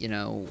seeing.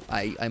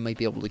 I might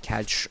be able to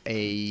catch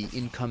a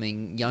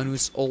incoming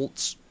Janus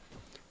ult,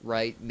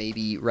 right?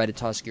 Maybe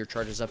Ratatoskir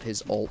charges up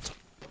his ult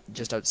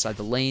just outside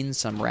the lane.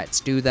 Some rats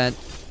do that.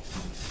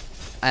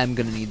 I'm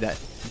going to need that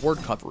ward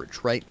coverage,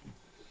 right?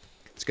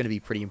 It's going to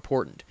be pretty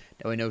important.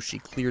 Now, I know she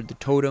cleared the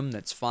totem.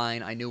 That's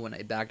fine. I knew when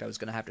I backed I was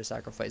going to have to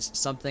sacrifice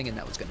something, and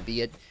that was going to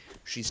be it.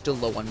 She's still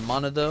low on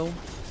mana, though.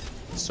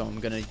 So I'm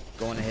going to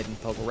go on ahead and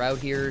poke her out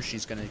here.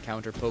 She's going to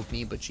counter-poke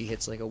me, but she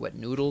hits like a wet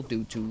noodle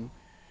due to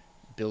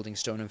building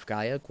Stone of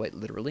Gaia, quite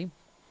literally.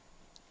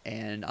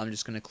 And I'm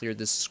just going to clear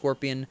this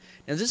Scorpion.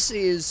 Now, this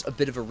is a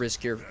bit of a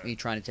risk here for me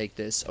trying to take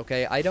this,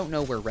 okay? I don't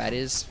know where Rat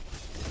is,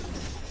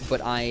 but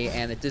I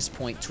am at this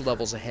point 2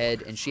 levels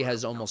ahead, and she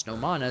has almost no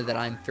mana, that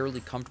I'm fairly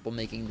comfortable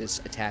making this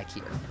attack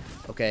here.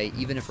 Okay,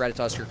 even if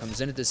Ratatoskir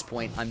comes in at this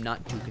point, I'm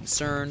not too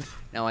concerned.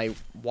 Now I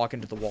walk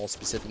into the wall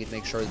specifically to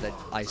make sure that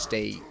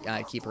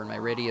I keep her in my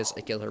radius,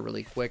 I kill her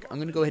really quick. I'm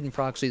going to go ahead and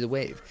proxy the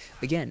wave.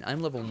 Again,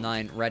 I'm level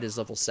 9, Rat is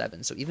level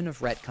 7, so even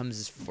if Rat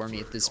comes for me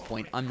at this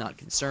point, I'm not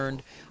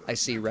concerned. I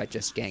see Rat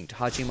just ganked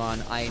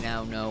Hachiman. I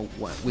now know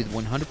with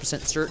 100%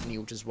 certainty,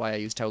 which is why I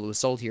used Taolu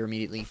Assault here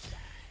immediately,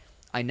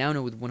 I now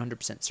know with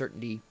 100%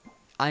 certainty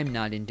I'm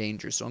not in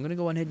danger, so I'm going to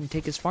go ahead and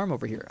take his farm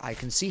over here. I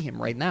can see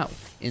him right now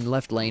in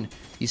left lane.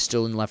 He's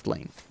still in left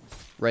lane,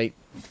 right?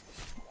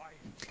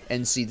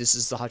 And see, this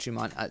is the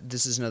Hachiman.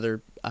 This is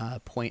another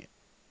point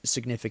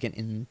significant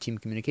in team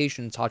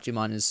communications.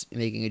 Hachiman is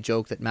making a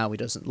joke that Maui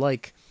doesn't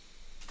like.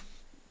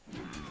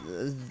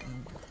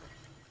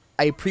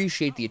 I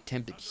appreciate the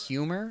attempt at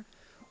humor,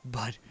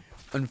 but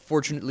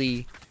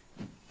unfortunately,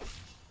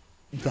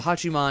 the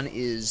Hachiman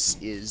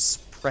is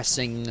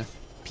pressing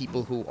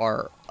people who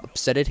are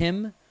upset at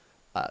him.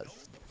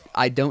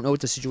 I don't know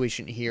what the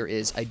situation here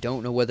is. I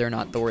don't know whether or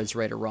not Thor is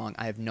right or wrong.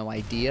 I have no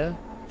idea.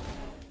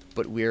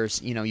 But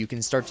you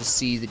can start to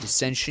see the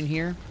dissension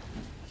here.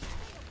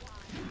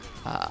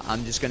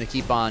 I'm just going to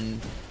keep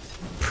on...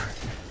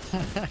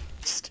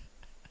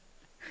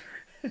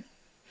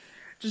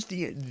 just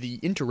the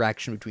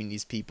interaction between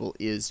these people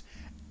is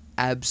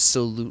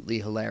absolutely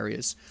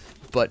hilarious.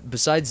 But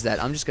besides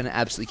that, I'm just going to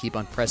absolutely keep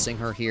on pressing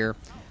her here.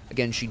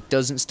 Again, she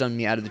doesn't stun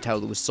me out of the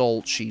Taolu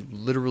Assault. She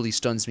literally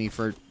stuns me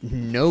for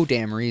no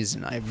damn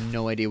reason. I have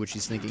no idea what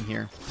she's thinking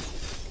here.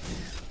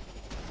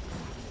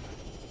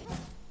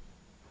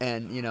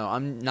 And,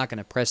 I'm not going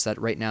to press that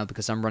right now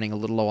because I'm running a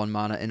little low on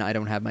mana and I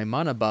don't have my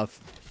mana buff,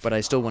 but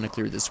I still want to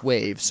clear this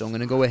wave, so I'm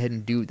going to go ahead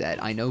and do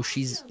that. I know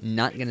she's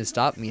not going to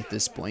stop me at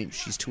this point.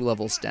 She's 2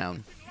 levels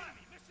down.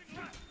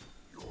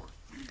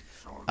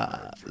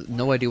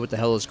 No idea what the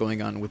hell is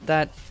going on with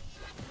that,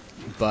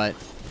 but...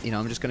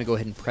 I'm just going to go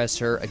ahead and press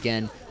her.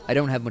 Again, I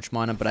don't have much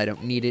mana, but I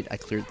don't need it.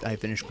 I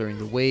finished clearing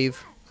the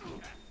wave.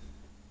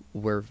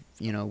 We're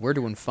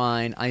doing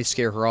fine. I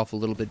scare her off a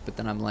little bit, but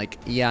then I'm like,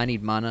 yeah, I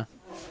need mana.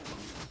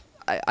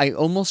 I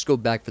almost go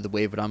back for the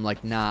wave, but I'm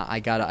like, nah, I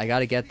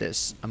gotta get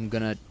this. I'm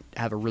gonna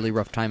have a really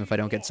rough time if I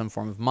don't get some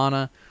form of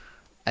mana.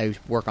 I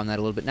work on that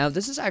a little bit. Now,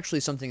 this is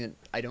actually something that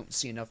I don't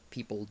see enough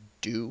people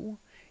do,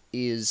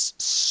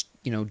 is,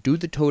 you know, do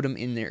the totem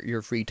in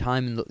your free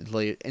time in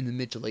the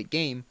mid to late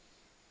game.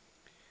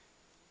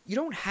 You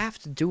don't have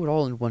to do it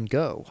all in one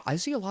go. I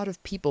see a lot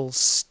of people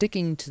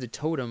sticking to the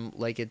totem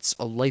like it's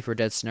a life or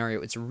death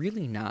scenario. It's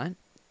really not.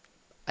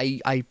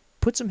 I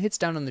put some hits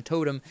down on the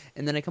totem,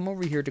 and then I come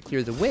over here to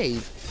clear the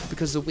wave,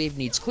 because the wave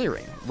needs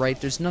clearing, right?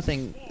 There's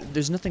nothing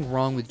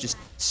wrong with just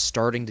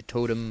starting the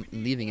totem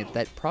and leaving it.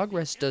 That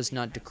progress does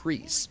not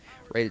decrease,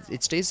 right?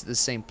 It stays at the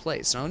same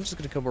place. Now I'm just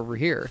going to come over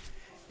here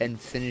and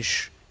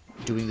finish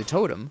doing the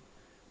totem,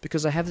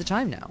 because I have the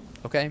time now,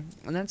 okay?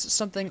 And that's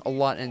something a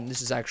lot, and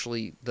this is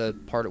actually the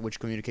part at which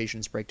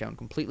communications break down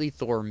completely.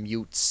 Thor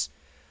mutes,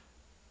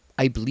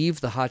 I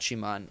believe, the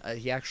Hachiman.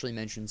 He actually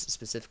mentions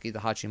specifically the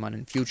Hachiman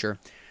in future.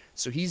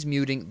 So he's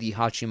muting the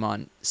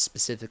Hachiman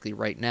specifically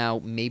right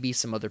now, maybe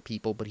some other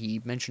people, but he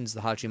mentions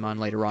the Hachiman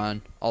later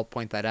on. I'll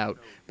point that out.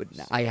 But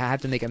I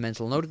have to make a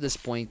mental note at this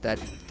point that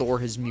Thor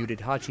has muted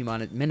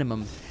Hachiman at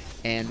minimum,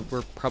 and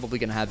we're probably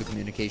going to have a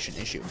communication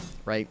issue,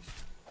 right?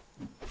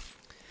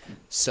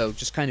 So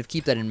just kind of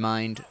keep that in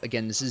mind.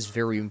 Again, this is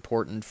very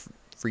important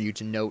for you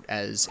to note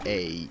as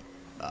a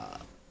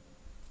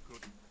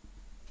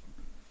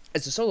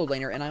solo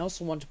laner, and I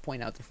also want to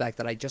point out the fact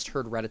that I just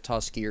heard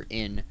Ratatoskir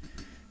in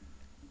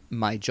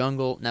my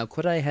jungle. Now,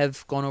 could I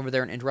have gone over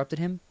there and interrupted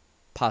him?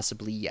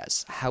 Possibly,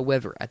 yes.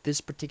 However, at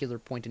this particular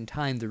point in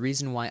time, the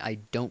reason why I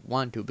don't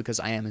want to, because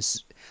I am,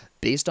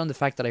 based on the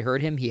fact that I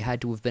heard him, he had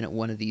to have been at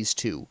one of these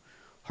two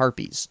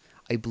harpies.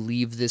 I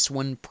believe this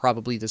one,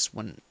 probably this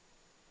one.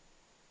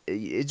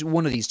 It's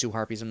one of these two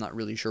harpies, I'm not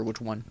really sure which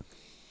one.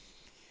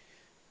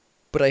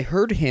 But I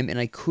heard him, and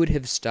I could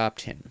have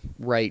stopped him,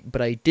 right?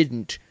 But I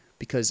didn't,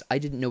 because I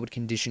didn't know what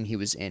condition he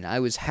was in. I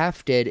was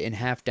half dead and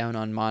half down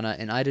on mana,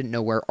 and I didn't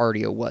know where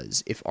Ardeo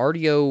was. If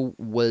Ardeo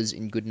was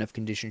in good enough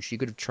condition, she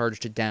could have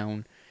charged it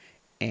down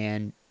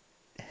and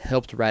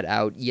helped Rat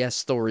out.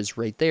 Yes, Thor is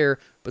right there,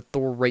 but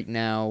Thor right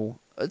now,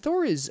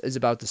 Thor is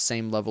about the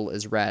same level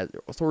as Rat.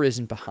 Thor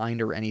isn't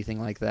behind or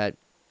anything like that.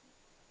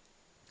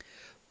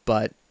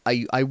 But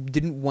I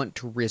didn't want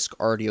to risk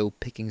Ardeo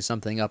picking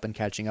something up and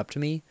catching up to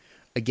me.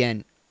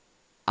 Again,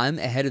 I'm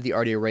ahead of the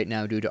Ardeo right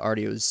now due to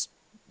Ardeo's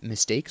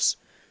mistakes,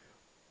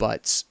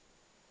 but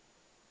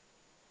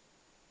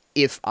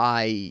if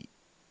I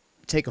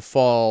take a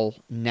fall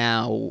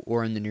now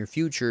or in the near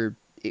future,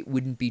 it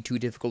wouldn't be too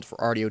difficult for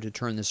Ardeo to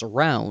turn this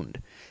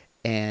around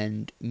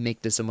and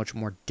make this a much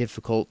more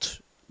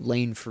difficult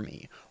lane for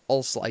me.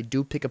 Also, I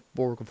do pick up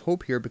Bulwark of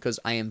Hope here because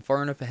I am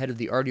far enough ahead of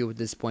the Ardeo at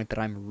this point that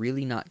I'm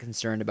really not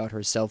concerned about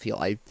her self-heal.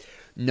 I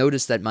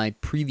noticed that my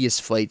previous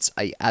fights,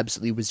 I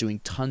absolutely was doing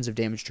tons of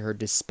damage to her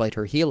despite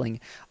her healing.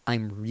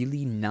 I'm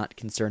really not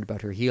concerned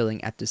about her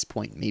healing at this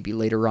point. Maybe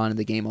later on in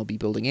the game I'll be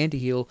building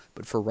anti-heal,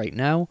 but for right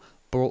now,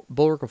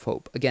 Bulwark of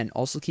Hope. Again,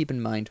 also keep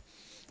in mind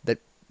that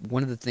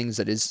one of the things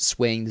that is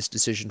swaying this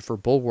decision for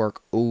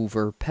Bulwark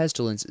over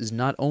Pestilence is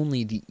not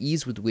only the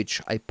ease with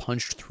which I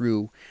punched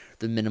through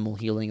the minimal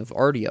healing of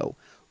Ardeo,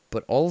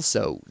 but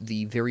also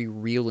the very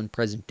real and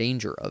present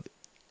danger of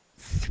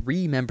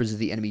 3 members of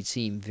the enemy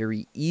team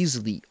very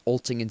easily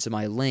ulting into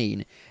my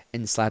lane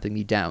and slapping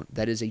me down.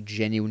 That is a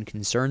genuine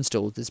concern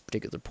still at this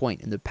particular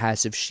point, and the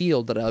passive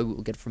shield that I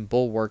will get from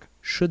Bulwark,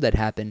 should that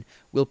happen,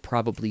 will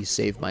probably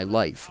save my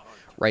life.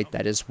 Right,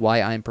 that is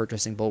why I'm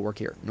purchasing Bulwark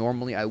here.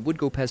 Normally I would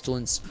go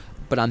Pestilence,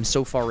 but I'm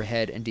so far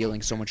ahead and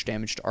dealing so much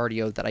damage to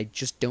Ardeo that I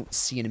just don't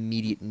see an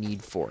immediate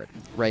need for it,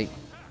 right?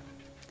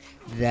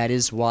 That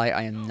is why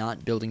I am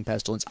not building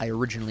Pestilence. I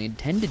originally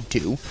intended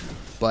to,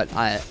 but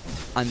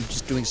I'm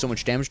just doing so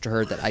much damage to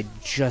her that I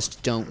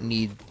just don't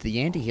need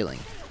the anti-healing.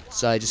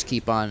 So I just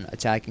keep on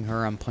attacking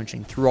her. I'm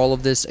punching through all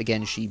of this.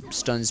 Again, she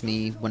stuns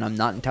me when I'm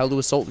not entitled to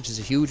Assault, which is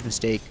a huge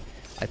mistake.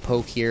 I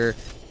poke here.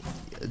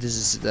 This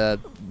is the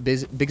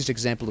biggest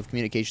example of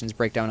communications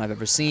breakdown I've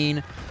ever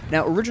seen.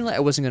 Now, originally I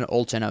wasn't going to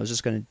ult in. I was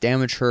just going to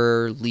damage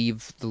her,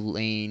 leave the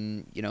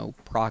lane, you know,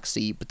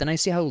 proxy. But then I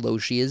see how low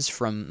she is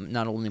from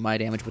not only my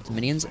damage but the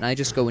minions, and I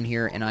just go in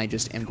here and I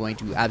just am going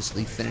to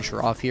absolutely finish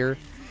her off here.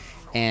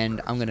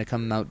 And I'm going to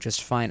come out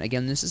just fine.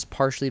 Again, this is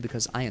partially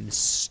because I am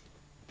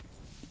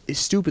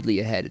stupidly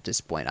ahead at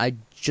this point. I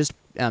just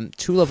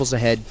 2 levels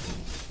ahead.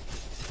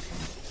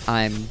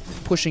 I'm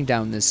pushing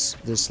down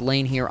this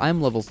lane here.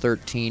 I'm level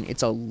 13.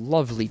 It's a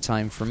lovely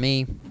time for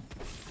me,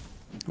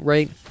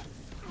 right?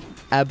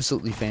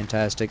 Absolutely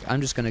fantastic.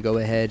 I'm just going to go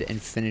ahead and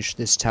finish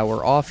this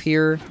tower off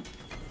here.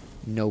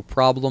 No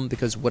problem,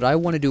 because what I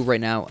want to do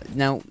right now...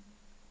 Now,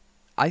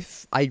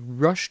 I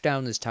rushed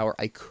down this tower.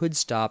 I could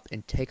stop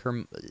and take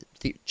her,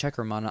 check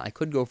her mana. I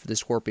could go for the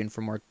Scorpion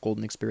for more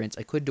golden experience.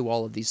 I could do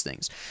all of these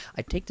things.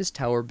 I take this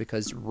tower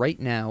because right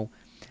now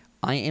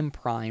I am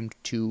primed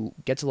to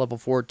get to level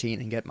 14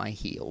 and get my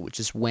heal,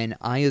 which is when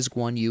I as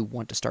Guan Yu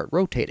want to start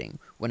rotating,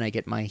 when I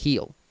get my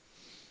heal.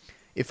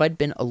 If I'd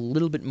been a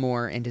little bit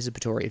more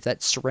anticipatory, if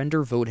that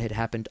surrender vote had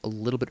happened a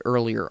little bit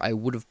earlier, I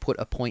would have put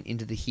a point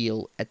into the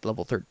heal at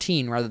level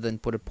 13 rather than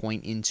put a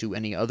point into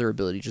any other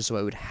ability just so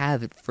I would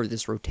have it for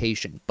this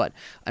rotation. But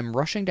I'm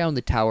rushing down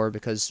the tower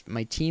because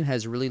my team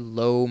has really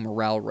low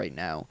morale right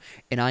now,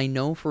 and I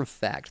know for a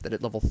fact that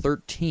at level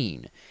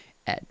 13,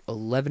 at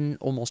 11,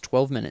 almost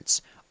 12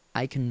 minutes,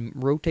 I can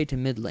rotate to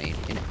mid lane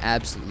and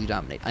absolutely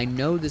dominate. I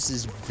know this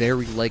is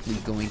very likely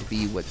going to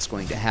be what's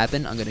going to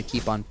happen. I'm going to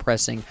keep on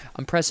pressing.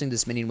 I'm pressing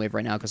this minion wave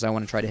right now because I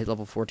want to try to hit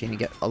level 14 and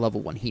get a level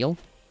 1 heal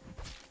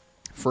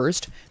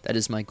first. That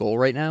is my goal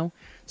right now.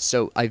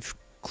 So I've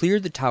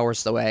cleared the tower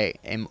so I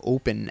am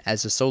open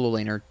as a solo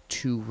laner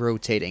to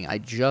rotating. I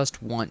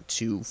just want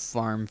to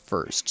farm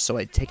first. So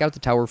I take out the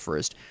tower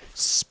first,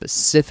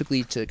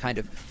 specifically to kind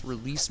of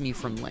release me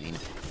from lane.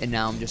 And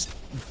now I'm just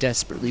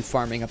desperately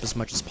farming up as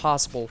much as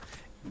possible.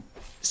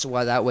 So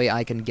that way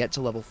I can get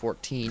to level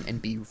 14 and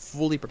be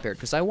fully prepared.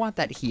 Because I want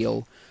that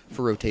heal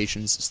for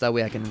rotations. So that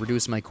way I can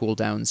reduce my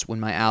cooldowns when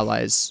my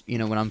allies,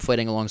 when I'm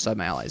fighting alongside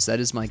my allies. That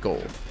is my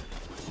goal.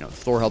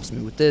 Thor helps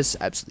me with this.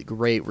 Absolutely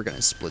great. We're going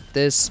to split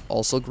this.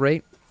 Also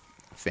great.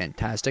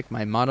 Fantastic.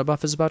 My mana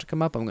buff is about to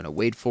come up. I'm going to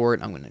wait for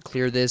it. I'm going to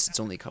clear this. It's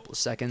only a couple of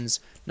seconds.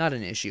 Not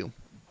an issue.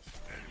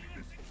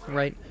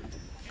 Right.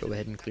 Go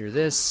ahead and clear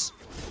this.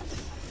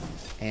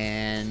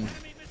 And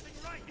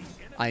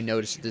I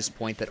noticed at this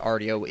point that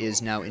Ardeo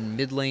is now in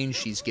mid lane.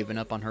 She's given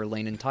up on her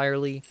lane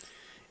entirely.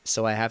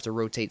 So I have to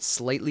rotate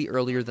slightly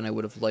earlier than I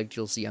would have liked.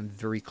 You'll see I'm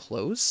very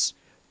close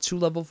to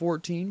level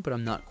 14, but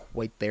I'm not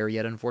quite there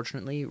yet,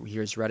 unfortunately.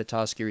 Here's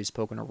Ratatosk here, he's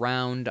poking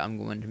around.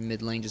 I'm going to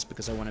mid lane just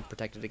because I want to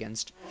protect it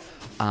against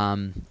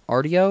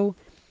Ardeo.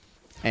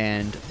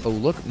 And, oh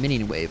look,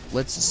 minion wave.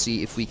 Let's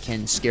see if we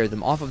can scare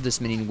them off of this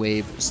minion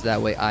wave, so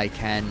that way I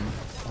can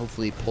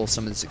hopefully pull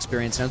some of this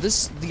experience. Now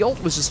the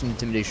ult was just an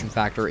intimidation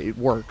factor, it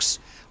works.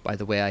 By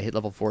the way, I hit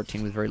level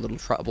 14 with very little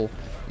trouble.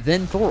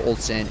 Then Thor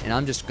ults in, and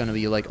I'm just going to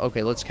be like,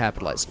 okay, let's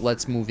capitalize.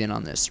 Let's move in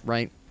on this,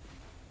 right?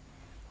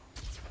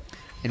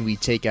 And we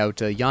take out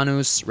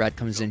Janus. Rat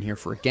comes in here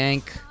for a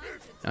gank.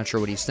 Not sure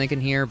what he's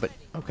thinking here, but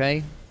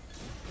okay.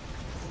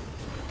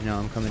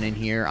 I'm coming in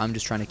here. I'm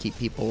just trying to keep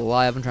people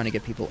alive. I'm trying to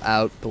get people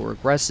out. Thor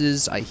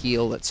aggresses. I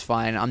heal. That's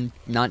fine. I'm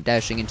not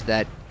dashing into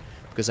that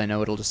because I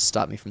know it'll just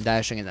stop me from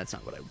dashing, and that's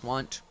not what I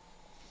want.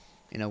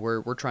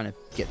 We're trying to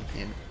get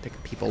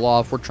pick people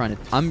off.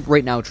 I'm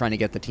right now trying to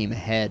get the team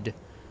ahead.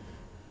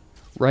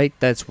 Right?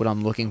 That's what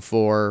I'm looking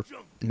for.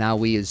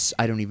 Maui is...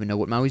 I don't even know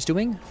what Maui's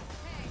doing.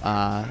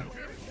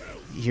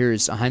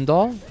 Here's a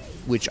Heimdall,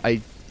 which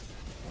I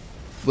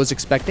was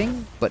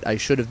expecting, but I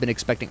should have been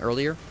expecting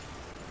earlier.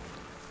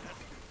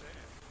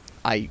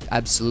 I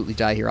absolutely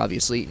die here,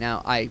 obviously.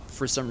 Now, I,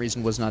 for some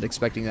reason, was not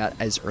expecting that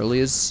as early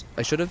as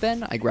I should have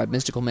been. I grabbed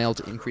Mystical Mail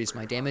to increase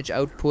my damage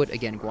output.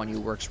 Again, Guan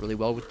Yu works really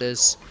well with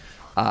this.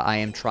 I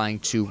am trying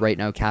to, right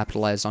now,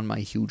 capitalize on my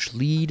huge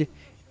lead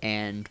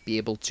and be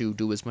able to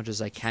do as much as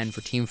I can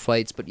for team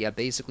fights. But yeah,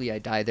 basically, I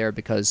die there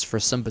because, for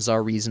some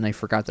bizarre reason, I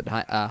forgot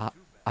that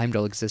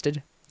Heimdall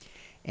existed.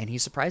 And he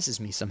surprises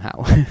me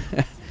somehow.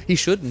 He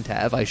shouldn't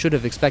have. I should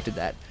have expected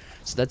that.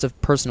 So that's a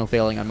personal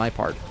failing on my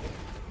part.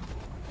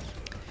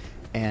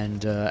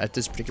 And at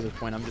this particular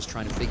point, I'm just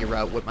trying to figure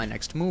out what my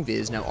next move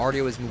is. Now,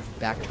 Ardeo has moved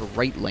back to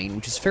right lane,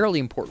 which is fairly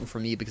important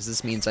for me because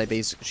this means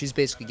she's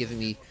basically giving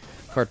me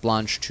carte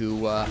blanche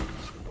to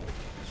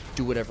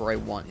do whatever I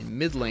want in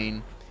mid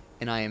lane,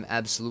 and I am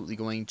absolutely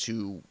going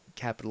to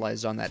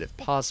capitalize on that if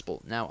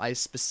possible. Now, I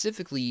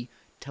specifically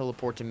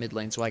teleport to mid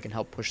lane so I can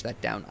help push that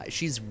down.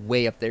 She's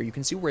way up there. You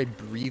can see where I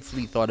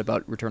briefly thought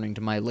about returning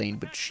to my lane,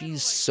 but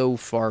she's so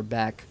far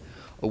back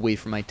away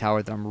from my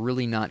tower that I'm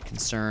really not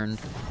concerned.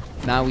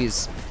 Maui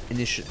is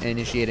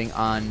initiating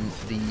on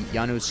the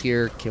Janus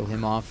here. Kill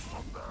him off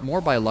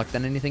more by luck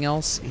than anything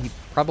else. He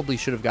probably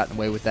should have gotten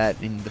away with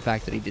that, and the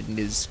fact that he didn't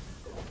is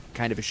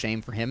kind of a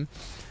shame for him,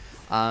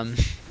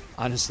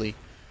 honestly.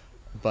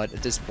 But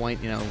at this point,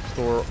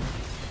 Thor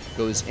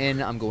goes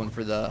in. I'm going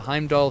for the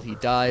Heimdall. He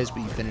dies.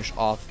 We finish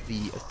off the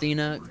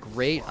Athena.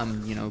 Great.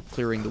 I'm,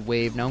 clearing the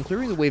wave. Now, I'm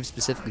clearing the wave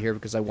specifically here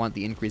because I want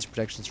the increased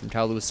protections from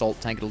Taolu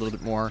Assault. Tank it a little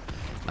bit more.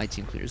 My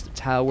team clears the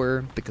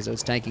tower because I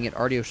was tanking it.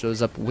 Ardeo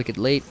shows up wicked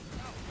late.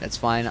 That's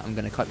fine. I'm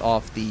going to cut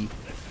off the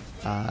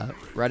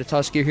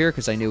Ratatosk here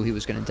because I knew he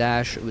was going to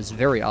dash. It was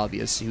very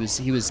obvious.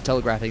 He was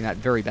telegraphing that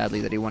very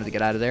badly that he wanted to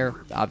get out of there.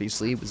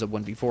 Obviously, it was a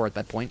 1v4 at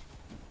that point.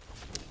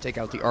 Take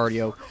out the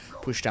Ardeo.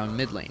 Push down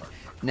mid lane.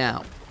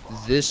 Now,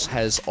 this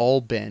has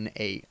all been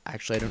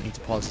actually, I don't need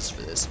to pause this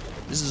for this.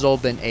 This has all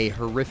been a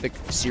horrific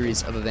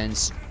series of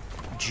events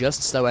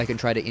just so I can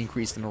try to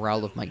increase the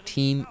morale of my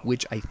team,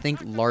 which I think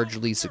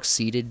largely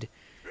succeeded.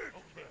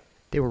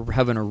 They were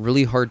having a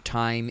really hard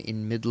time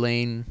in mid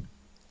lane.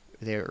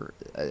 Their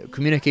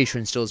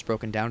communication still is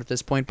broken down at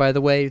this point, by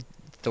the way.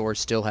 Thor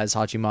still has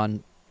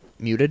Hachiman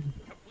muted.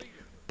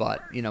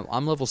 But,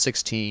 I'm level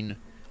 16.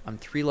 I'm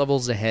 3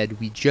 levels ahead.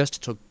 We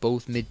just took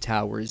both mid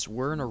towers.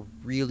 We're in a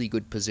really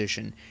good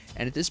position.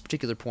 And at this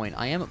particular point,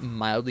 I am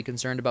mildly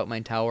concerned about my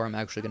tower. I'm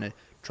actually going to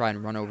try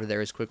and run over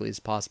there as quickly as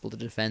possible to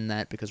defend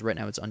that, because right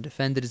now it's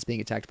undefended. It's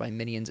being attacked by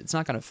minions. It's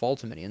not going to fall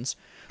to minions.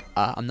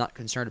 I'm not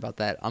concerned about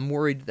that. I'm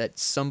worried that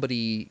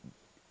somebody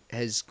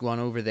has gone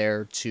over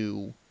there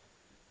to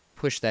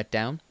push that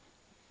down.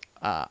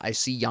 I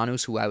see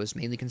Janos, who I was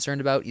mainly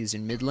concerned about, is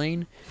in mid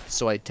lane,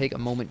 so I take a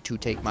moment to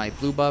take my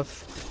blue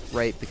buff,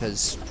 right,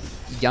 because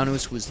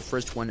Janos was the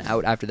first one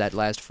out after that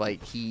last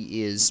fight.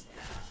 He is,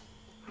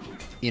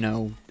 you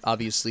know,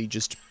 obviously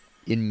just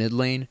in mid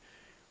lane,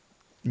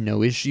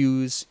 no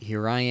issues,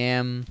 here I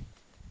am,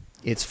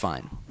 it's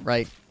fine,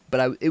 right?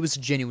 But it was a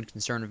genuine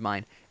concern of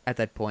mine at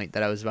that point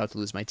that I was about to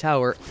lose my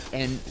tower,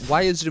 and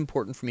why is it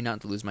important for me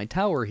not to lose my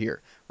tower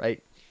here,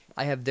 right?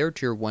 I have their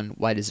tier 1,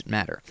 why does it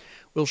matter?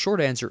 Well, short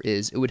answer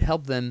is, it would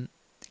help them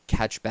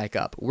catch back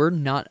up. We're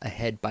not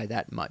ahead by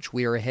that much.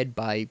 We are ahead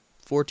by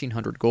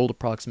 1,400 gold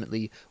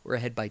approximately. We're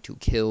ahead by 2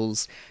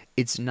 kills.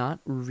 It's not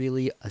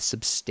really a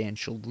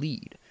substantial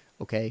lead,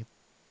 okay?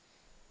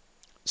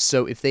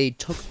 So if they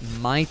took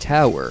my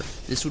tower,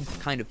 this would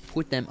kind of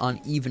put them on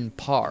even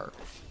par.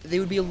 They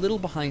would be a little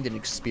behind in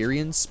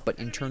experience, but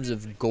in terms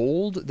of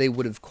gold, they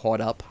would have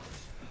caught up.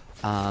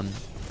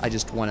 I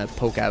just want to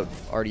poke out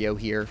RDO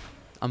here.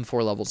 I'm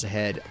 4 levels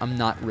ahead. I'm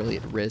not really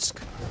at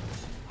risk.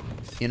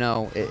 You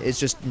know,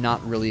 it's just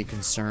not really a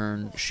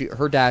concern.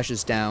 Her dash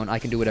is down. I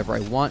can do whatever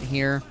I want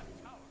here.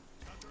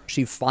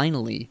 She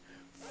finally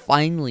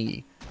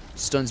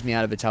stuns me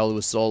out of a Talu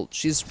Assault.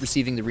 She's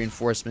receiving the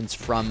reinforcements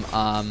from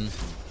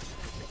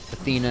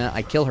Athena.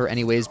 I kill her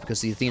anyways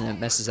because the Athena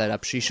messes that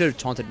up. She should have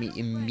taunted me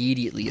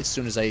immediately as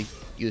soon as I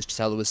used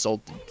Talu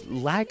Assault.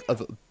 Lack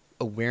of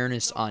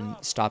awareness on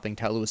stopping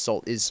Talu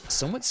Assault is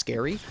somewhat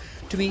scary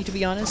to me, to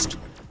be honest.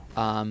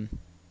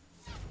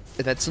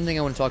 That's something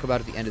I want to talk about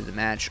at the end of the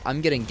match.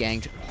 I'm getting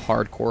ganked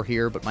hardcore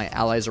here, but my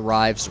allies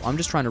arrive, so I'm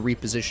just trying to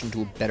reposition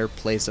to a better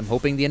place. I'm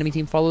hoping the enemy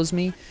team follows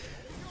me.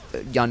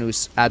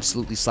 Janus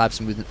absolutely slaps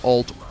him with an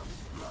ult.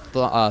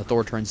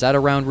 Thor turns that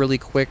around really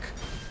quick.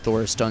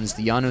 Thor stuns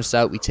the Janus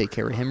out. We take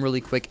care of him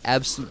really quick.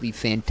 Absolutely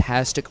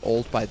fantastic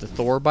ult by the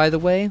Thor, by the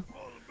way.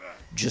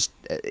 Just,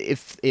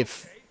 if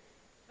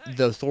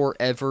the Thor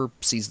ever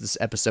sees this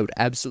episode,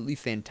 absolutely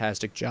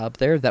fantastic job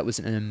there. That was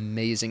an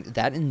amazing...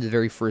 That in the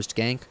very first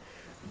gank,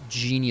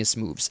 genius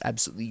moves.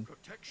 Absolutely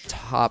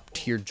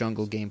top-tier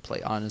jungle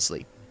gameplay,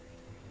 honestly.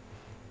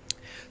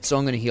 So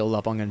I'm going to heal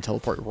up. I'm going to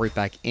teleport right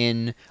back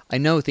in. I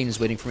know Athena's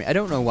waiting for me. I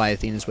don't know why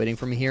Athena's waiting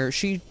for me here.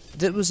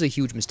 That was a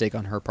huge mistake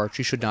on her part.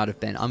 She should not have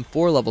been. I'm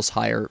 4 levels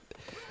higher,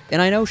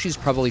 and I know she's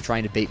probably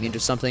trying to bait me into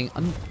something.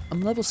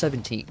 I'm level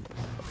 17,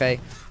 okay?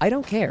 I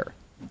don't care.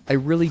 I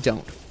really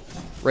don't.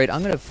 Right,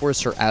 I'm going to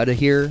force her out of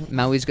here.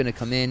 Maui's going to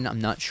come in.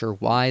 I'm not sure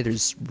why.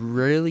 There's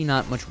really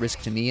not much risk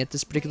to me at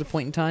this particular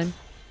point in time.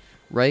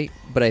 Right?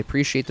 But I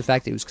appreciate the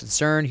fact that he was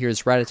concerned.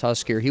 Here's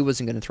Ratatosk here. He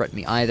wasn't going to threaten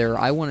me either.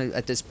 I want to,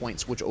 at this point,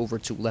 switch over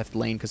to left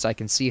lane because I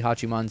can see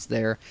Hachiman's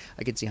there.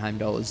 I can see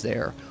Heimdall is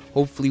there.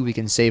 Hopefully we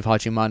can save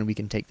Hachiman and we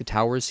can take the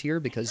towers here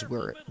because we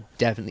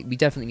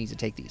definitely need to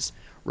take these.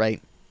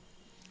 Right?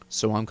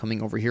 So I'm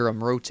coming over here.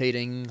 I'm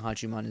rotating.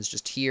 Hachiman is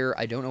just here.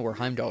 I don't know where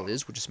Heimdall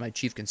is, which is my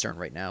chief concern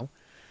right now.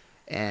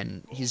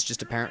 And he's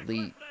just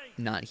apparently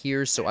not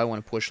here, so I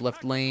want to push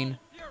left lane.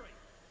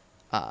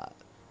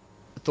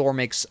 Thor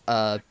makes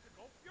a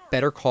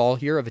better call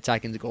here of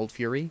attacking the Gold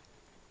Fury.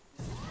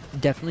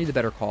 Definitely the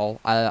better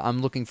call.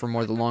 I'm looking for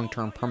more of the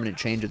long-term permanent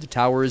change of the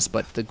towers,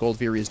 but the Gold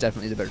Fury is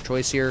definitely the better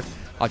choice here.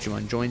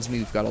 Hachiman joins me.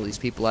 We've got all these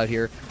people out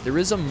here. There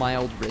is a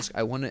mild risk.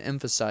 I want to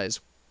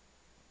emphasize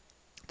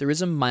there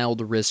is a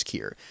mild risk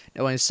here.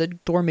 Now, when I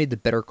said Thor made the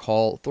better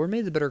call, Thor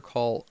made the better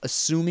call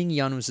assuming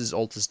Janus'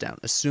 ult is down,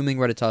 assuming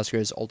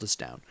Ratatoskir's ult is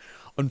down.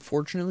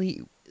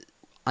 Unfortunately,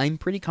 I'm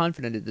pretty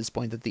confident at this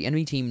point that the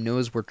enemy team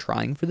knows we're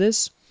trying for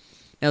this.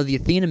 Now, the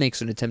Athena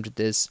makes an attempt at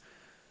this,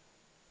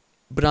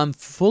 but I'm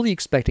fully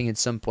expecting at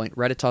some point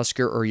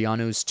Ratatoskir or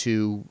Janus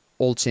to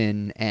ult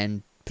in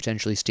and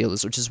potentially steal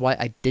this, which is why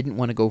I didn't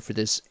want to go for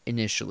this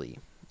initially.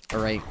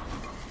 Alright?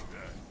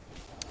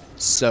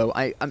 So,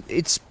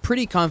 it's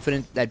pretty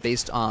confident that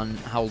based on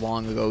how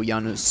long ago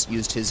Janus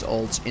used his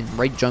ult in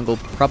right jungle,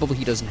 probably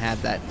he doesn't have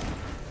that.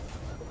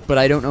 But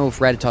I don't know if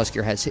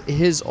Ratatoskir has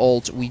his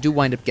ult. We do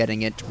wind up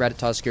getting it.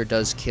 Ratatoskir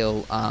does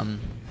kill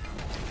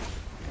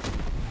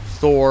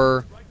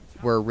Thor.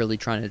 We're really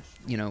trying to,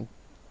 you know,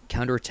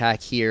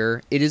 counterattack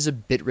here. It is a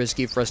bit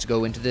risky for us to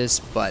go into this,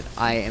 but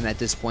I am at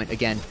this point,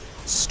 again,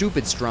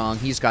 stupid strong.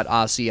 He's got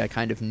Aussie. I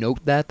kind of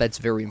note that. That's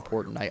very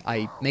important.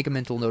 I make a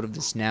mental note of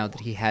this now that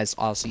he has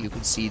Aussie. You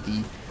can see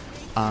the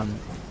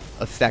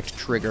effect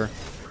trigger.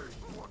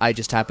 I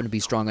just happen to be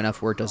strong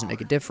enough where it doesn't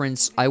make a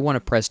difference. I want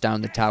to press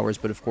down the towers,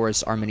 but of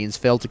course our minions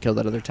failed to kill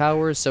that other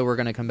tower, so we're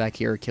going to come back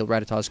here, kill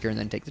Ratatoskir, and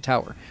then take the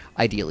tower.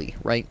 Ideally,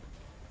 right?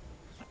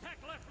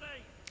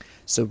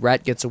 So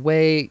Rat gets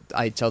away,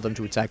 I tell them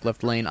to attack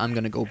left lane, I'm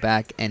going to go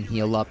back and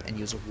heal up and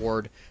use a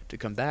ward to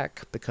come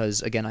back,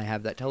 because again I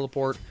have that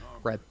teleport.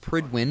 We're at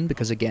Pridwin,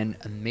 because again,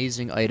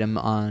 amazing item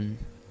on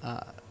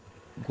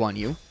Guan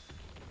Yu.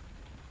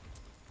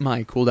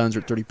 My cooldowns are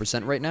at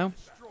 30% right now.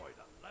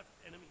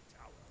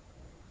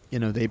 You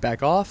know, they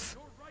back off.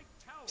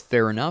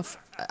 Fair enough.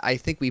 I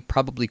think we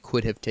probably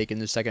could have taken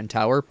the second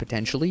tower,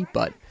 potentially,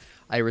 but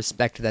I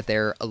respect that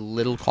they're a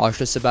little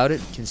cautious about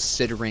it,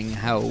 considering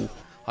how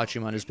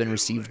Hachiman has been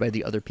received by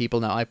the other people.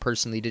 Now, I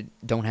personally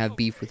don't have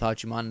beef with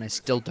Hachiman, and I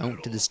still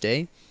don't to this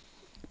day,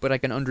 but I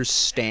can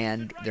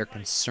understand their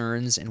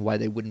concerns and why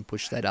they wouldn't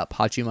push that up.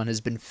 Hachiman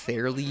has been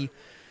fairly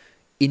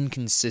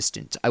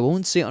inconsistent. I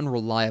won't say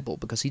unreliable,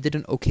 because he did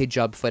an okay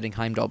job fighting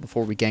Heimdall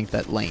before we ganked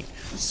that lane.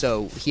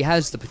 So, he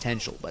has the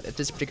potential, but at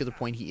this particular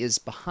point, he is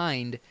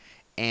behind,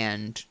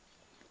 and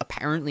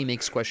apparently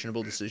makes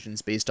questionable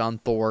decisions based on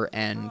Thor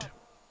and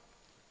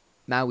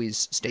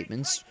Maui's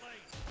statements.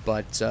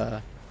 But,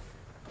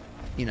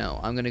 you know,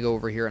 I'm going to go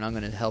over here and I'm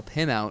going to help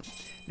him out.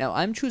 Now,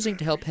 I'm choosing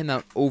to help him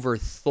out over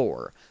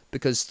Thor,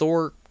 because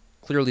Thor,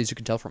 clearly, as you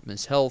can tell from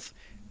his health,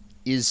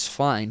 is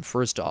fine,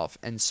 first off,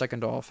 and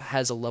second off,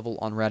 has a level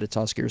on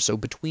Ratatoskr. So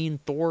between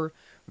Thor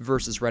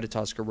versus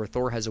Ratatoskr, where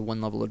Thor has a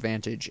 1-level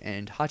advantage,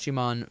 and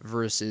Hachiman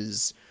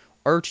versus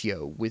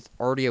Artio, with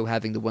Artio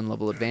having the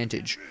 1-level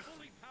advantage,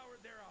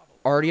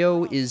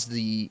 Artio is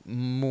the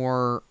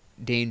more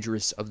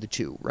dangerous of the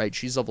two, right?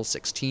 She's level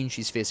 16,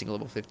 she's facing a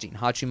level 15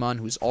 Hachiman,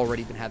 who's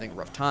already been having a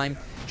rough time.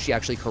 She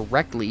actually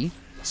correctly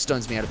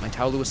stuns me out of my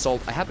Taolu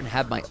Assault. I happen to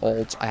have my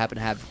ult, I happen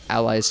to have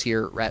allies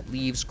here. Rat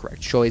leaves,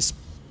 correct choice.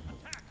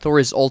 Thor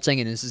is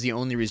ulting, and this is the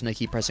only reason I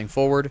keep pressing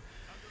forward.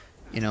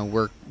 You know,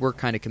 we're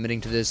kind of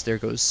committing to this. There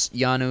goes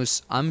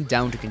Janos. I'm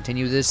down to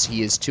continue this.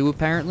 He is too,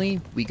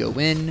 apparently. We go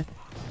in.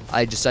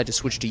 I decide to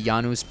switch to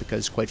Janos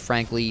because, quite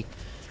frankly,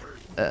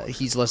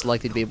 he's less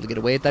likely to be able to get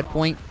away at that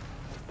point.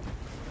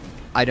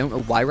 I don't know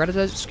why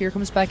Ratatoskr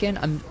comes back in.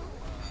 I'm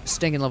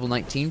staying in level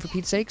 19 for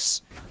Pete's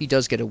sakes. He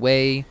does get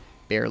away,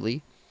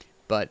 barely.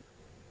 But,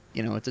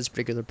 you know, at this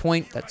particular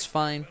point, that's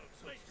fine.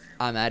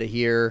 I'm out of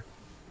here.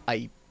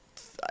 I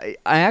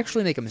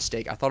actually make a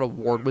mistake. I thought a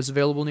ward was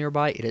available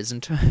nearby. It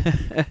isn't.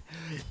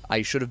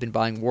 I should have been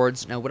buying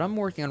wards. Now, what I'm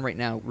working on right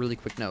now, really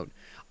quick note.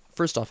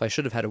 First off, I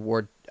should have had a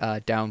ward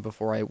down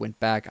before I went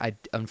back. I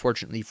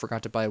unfortunately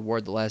forgot to buy a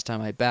ward the last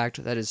time I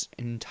backed. That is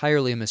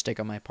entirely a mistake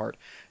on my part.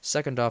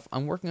 Second off,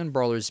 I'm working on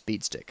Brawler's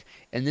Speedstick.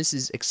 And this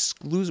is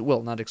exclusive,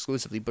 well, not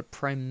exclusively, but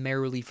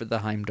primarily for the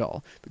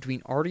Heimdall.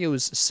 Between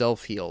Artio's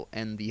self-heal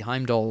and the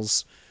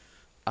Heimdall's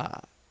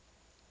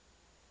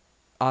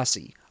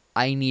Aussie,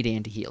 I need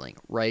anti-healing,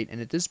 right?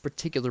 And at this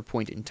particular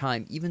point in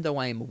time, even though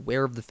I am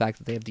aware of the fact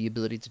that they have the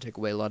ability to take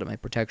away a lot of my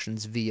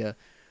protections via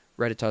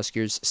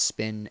Ratatoskir's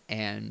spin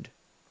and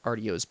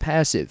Artio's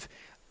passive,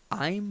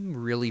 I'm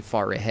really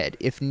far ahead.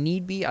 If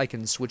need be, I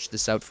can switch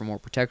this out for more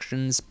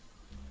protections.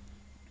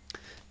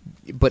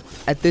 But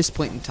at this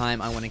point in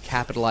time, I want to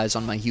capitalize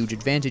on my huge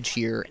advantage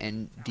here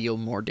and deal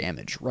more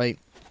damage, right?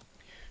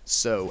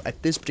 So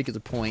at this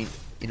particular point,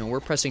 you know, we're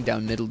pressing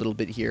down mid a little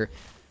bit here.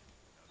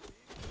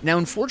 Now,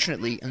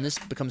 unfortunately, and this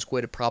becomes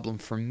quite a problem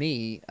for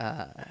me,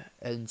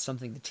 and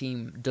something the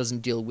team doesn't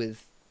deal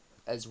with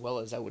as well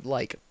as I would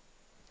like,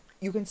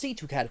 you can see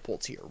two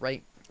catapults here,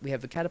 right? We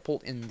have a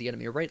catapult in the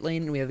enemy right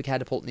lane, and we have a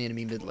catapult in the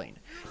enemy mid lane.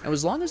 Now,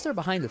 as long as they're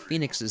behind the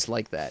Phoenixes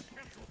like that,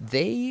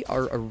 they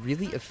are a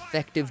really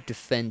effective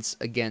defense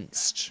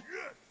against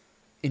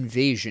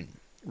invasion,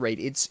 right?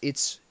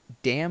 It's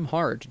damn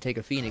hard to take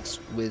a Phoenix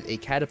with a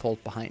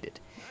catapult behind it.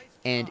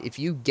 And if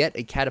you get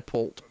a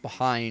catapult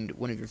behind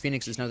one of your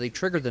Phoenixes, now they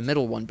trigger the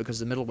middle one because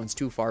the middle one's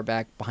too far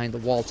back behind the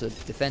wall to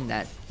defend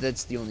that.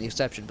 That's the only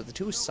exception. But the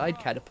two side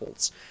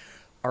catapults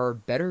are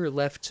better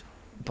left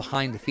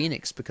behind the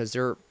Phoenix because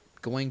they're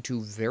going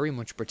to very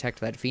much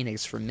protect that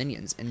Phoenix from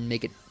minions and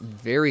make it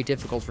very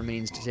difficult for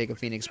minions to take a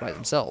Phoenix by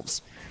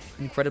themselves.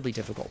 Incredibly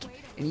difficult.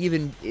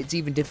 And it's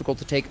even difficult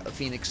to take a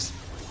Phoenix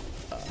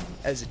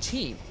as a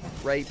team,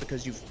 right?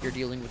 Because you're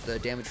dealing with the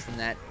damage from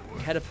that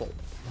catapult.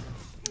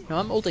 Now,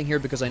 I'm ulting here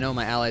because I know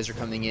my allies are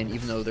coming in,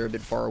 even though they're a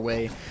bit far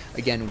away.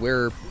 Again,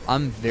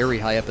 I'm very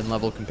high up in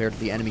level compared to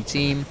the enemy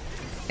team,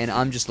 and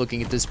I'm just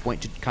looking at this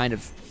point to kind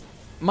of...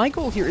 My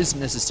goal here isn't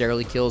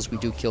necessarily kills. We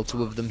do kill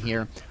two of them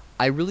here.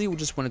 I really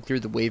just want to clear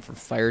the way for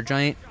Fire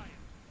Giant,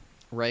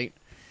 right?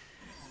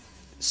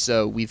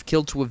 So, we've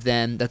killed two of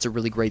them. That's a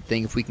really great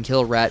thing. If we can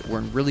kill a rat, we're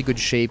in really good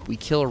shape. We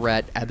kill a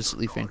rat,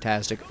 absolutely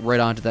fantastic. Right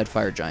onto that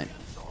Fire Giant.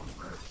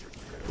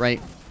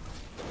 Right?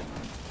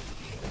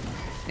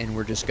 And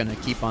we're just going to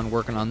keep on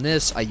working on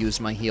this. I use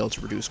my heal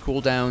to reduce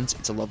cooldowns.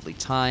 It's a lovely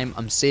time.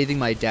 I'm saving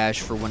my dash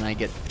for when I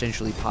get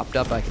potentially popped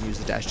up. I can use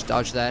the dash to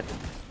dodge that.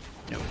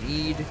 No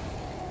need.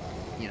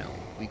 You know,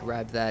 we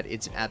grab that.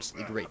 It's an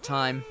absolutely great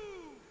time.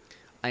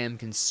 I am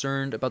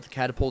concerned about the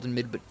catapult in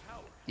mid, but,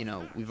 you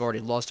know, we've already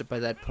lost it by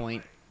that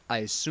point. I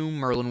assume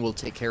Merlin will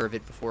take care of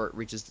it before it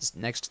reaches this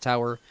next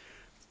tower.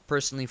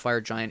 Personally, Fire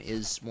Giant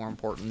is more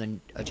important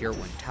than a tier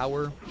 1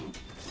 tower.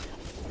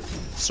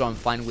 So I'm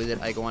fine with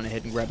it. I go on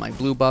ahead and grab my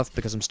blue buff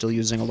because I'm still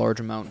using a large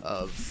amount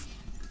of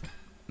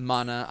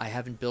mana. I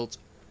haven't built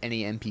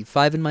any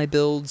MP5 in my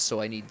build,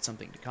 so I need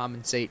something to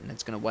compensate, and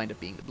it's going to wind up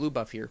being the blue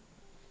buff here.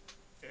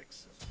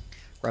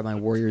 Grab my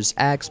Warrior's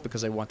Axe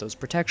because I want those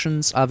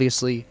protections,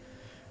 obviously.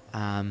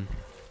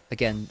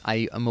 Again,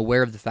 I am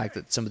aware of the fact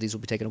that some of these will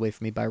be taken away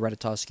from me by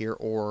Ratatosk here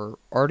or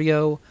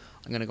Artio.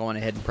 I'm going to go on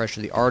ahead and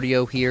pressure the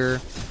Artio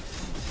here.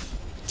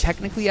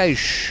 Technically, I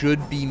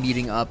should be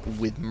meeting up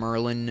with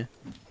Merlin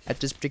at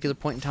this particular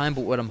point in time,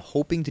 but what I'm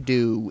hoping to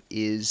do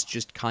is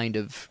just kind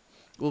of...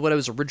 Well, what I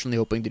was originally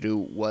hoping to do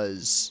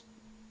was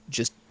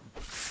just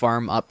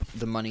farm up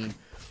the money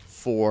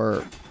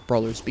for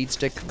Brawler's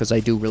Beatstick, because I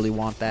do really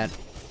want that.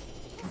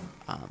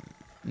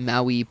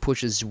 Maui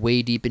pushes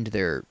way deep into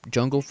their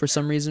jungle for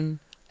some reason.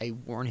 I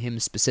warn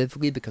him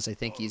specifically because I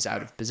think he's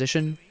out of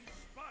position,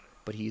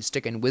 but he's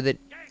sticking with it.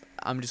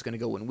 I'm just going to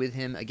go in with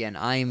him. Again,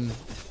 I'm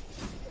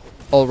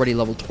already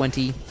level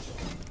 20,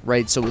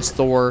 right? So is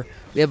Thor.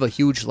 We have a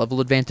huge level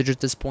advantage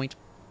at this point.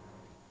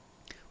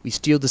 We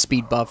steal the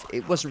speed buff.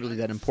 It wasn't really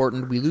that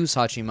important. We lose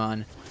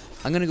Hachiman.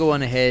 I'm going to go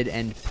on ahead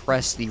and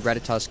press the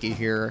Ratatoski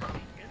here.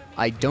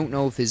 I don't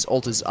know if his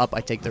ult is up.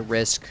 I take the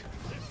risk.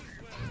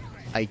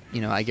 I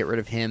get rid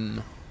of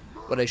him.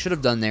 What I should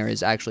have done there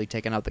is actually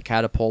taken out the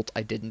catapult.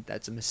 I didn't.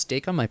 That's a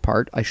mistake on my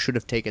part. I should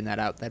have taken that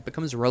out. That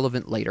becomes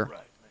relevant later.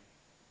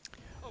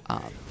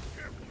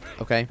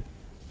 Okay.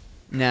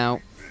 Now,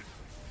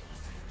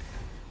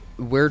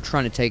 we're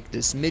trying to take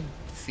this mid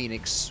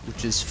Phoenix,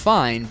 which is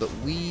fine, but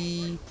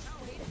we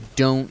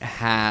don't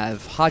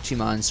have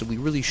Hachiman, so we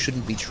really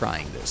shouldn't be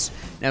trying this.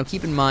 Now,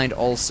 keep in mind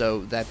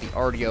also that the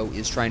Artio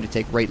is trying to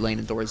take right lane,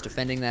 and Thor is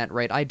defending that,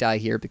 right? I die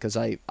here because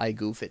I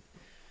goof it.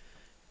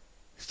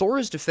 Thor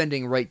is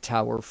defending right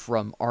tower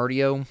from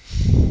Artio.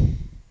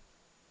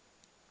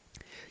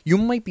 You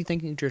might be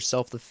thinking to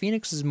yourself, the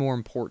Phoenix is more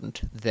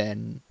important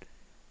than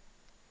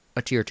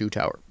a tier 2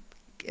 tower.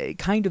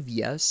 Kind of,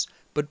 yes,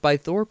 but by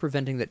Thor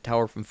preventing that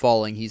tower from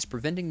falling, he's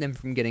preventing them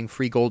from getting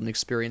free golden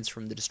experience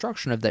from the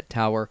destruction of that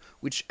tower,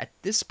 which at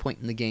this point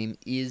in the game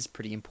is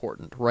pretty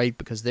important, right?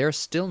 Because they're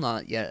still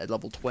not yet at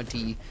level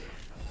 20,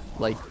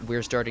 like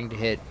we're starting to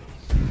hit.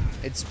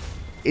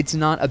 It's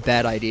not a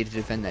bad idea to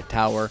defend that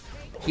tower.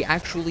 He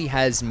actually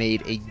has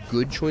made a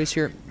good choice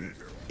here.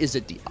 Is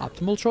it the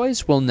optimal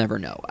choice? We'll never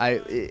know.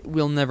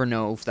 We'll never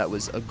know if that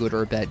was a good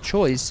or a bad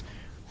choice,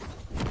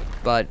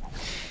 but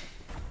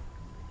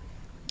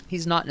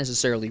he's not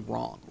necessarily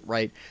wrong,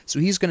 right? So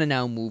he's going to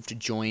now move to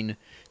join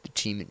the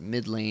team in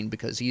mid lane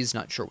because he's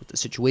not sure what the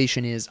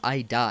situation is.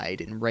 I died,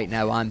 and right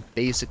now I'm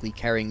basically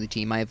carrying the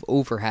team. I have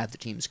over half the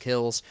team's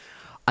kills.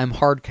 I'm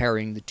hard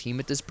carrying the team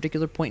at this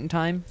particular point in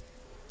time,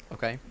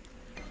 okay?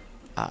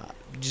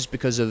 Just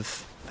because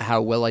of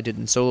how well I did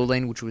in solo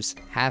lane, which was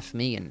half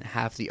me and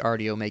half the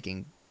Artio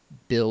making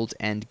build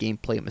and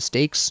gameplay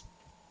mistakes.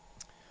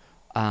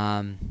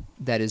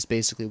 That is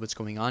basically what's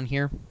going on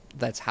here.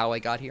 That's how I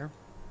got here.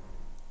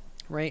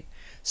 Right?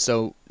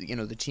 So,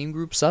 the team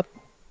groups up.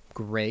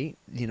 Great.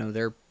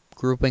 They're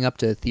grouping up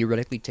to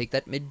theoretically take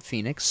that mid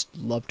Phoenix.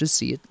 Love to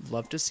see it.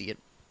 Love to see it.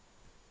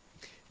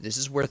 This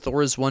is where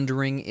Thor is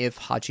wondering if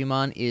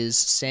Hachiman is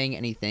saying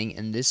anything,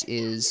 and this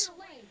is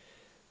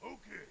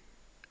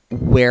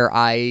where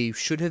I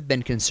should have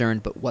been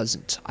concerned but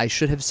wasn't. I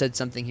should have said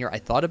something here. I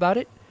thought about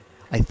it.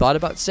 I thought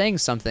about saying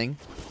something.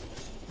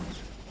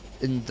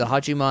 And the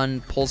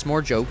Hachiman pulls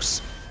more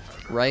jokes,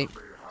 right?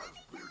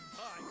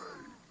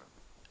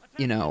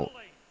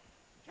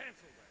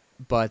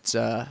 But,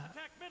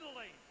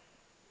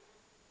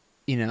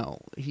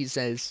 he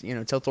says,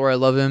 tell Thor I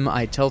love him.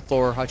 I tell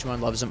Thor Hachiman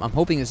loves him. I'm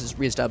hoping this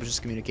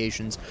reestablishes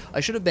communications.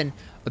 I should have been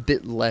a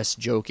bit less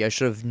jokey. I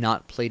should have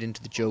not played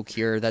into the joke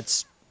here.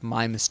 That's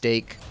my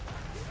mistake.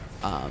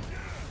 But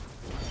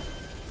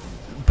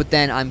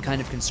then I'm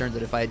kind of concerned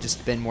that if I had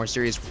just been more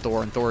serious with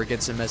Thor and Thor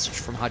gets a message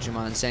from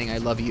Hachiman saying I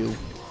love you,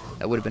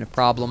 that would have been a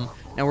problem.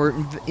 Now we're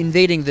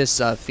invading this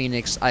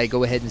Phoenix. I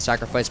go ahead and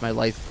sacrifice my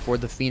life for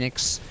the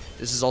Phoenix.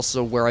 This is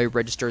also where I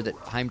register that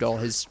Heimdall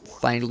has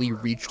finally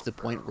reached the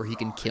point where he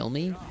can kill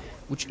me,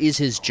 which is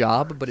his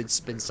job, but it's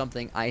been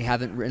something I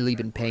haven't really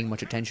been paying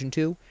much attention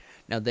to.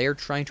 Now they're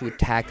trying to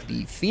attack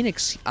the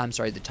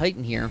the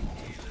Titan here.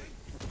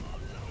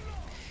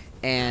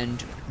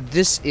 And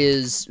this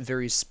is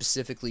very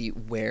specifically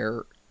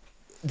where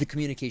the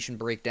communication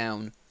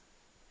breakdown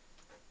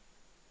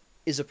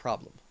is a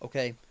problem,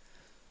 okay?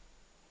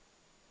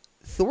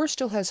 Thor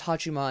still has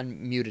Hachiman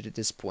muted at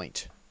this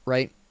point,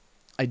 right?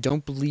 I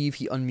don't believe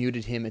he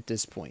unmuted him at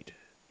this point.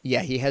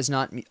 Yeah, he has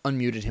not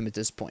unmuted him at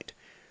this point.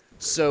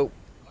 So,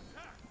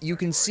 you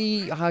can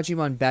see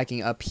Hachiman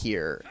backing up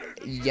here,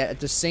 yet at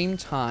the same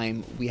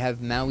time, we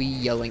have Maui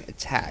yelling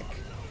attack.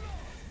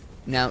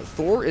 Now,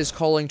 Thor is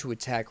calling to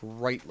attack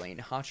right lane.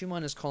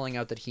 Hachiman is calling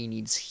out that he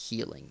needs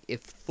healing.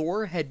 If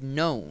Thor had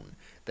known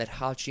that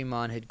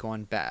Hachiman had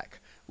gone back,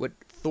 what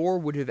Thor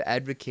would have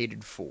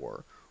advocated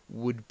for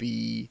would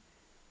be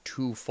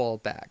to fall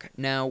back.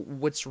 Now,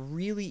 what's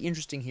really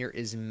interesting here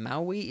is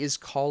Maui is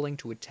calling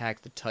to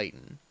attack the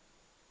Titan.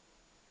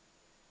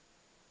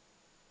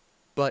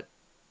 But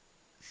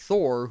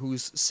Thor,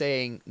 who's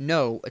saying,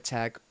 no,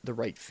 attack the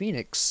right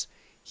Phoenix,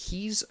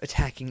 he's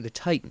attacking the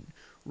Titan.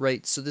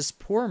 Right, so this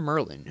poor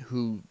Merlin,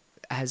 who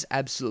has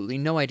absolutely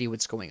no idea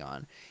what's going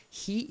on.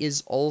 He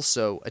is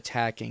also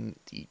attacking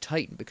the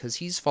Titan because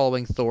he's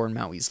following Thor and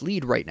Maui's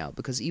lead right now,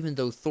 because even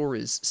though Thor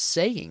is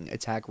saying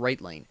attack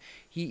right lane,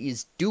 he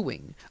is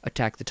doing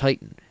attack the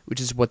Titan, which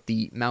is what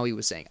the Maui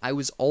was saying. I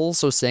was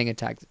also saying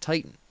attack the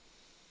Titan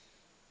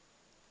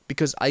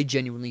because I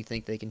genuinely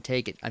think they can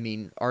take it. I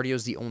mean,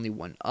 Ardio's the only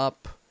one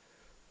up.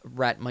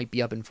 Rat might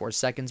be up in 4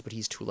 seconds, but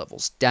he's 2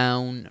 levels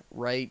down,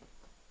 right?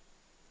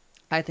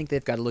 I think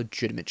they've got a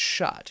legitimate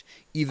shot,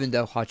 even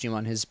though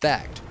Hachiman has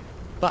backed.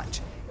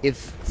 But if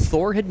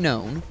Thor had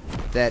known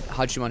that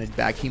Hachiman had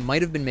backed, he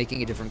might have been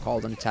making a different call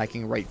than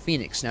attacking right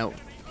Phoenix. Now,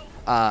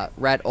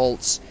 Rat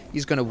ults,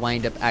 he's going to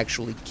wind up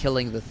actually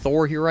killing the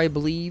Thor here, I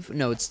believe.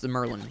 No, it's the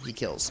Merlin he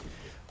kills.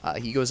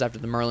 He goes after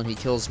the Merlin, he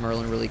kills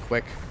Merlin really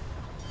quick.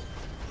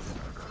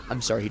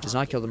 I'm sorry, he does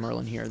not kill the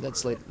Merlin here.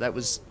 That's late. That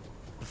was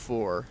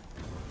before.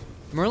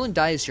 Merlin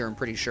dies here, I'm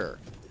pretty sure.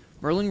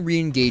 Merlin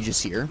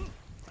re-engages here.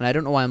 And I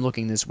don't know why I'm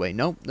looking this way.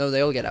 Nope, no, they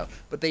all get out.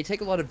 But they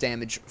take a lot of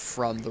damage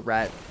from the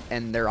Rat,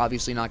 and they're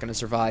obviously not going to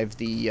survive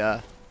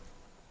the,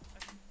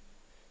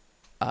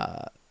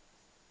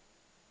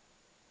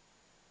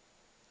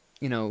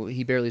 you know,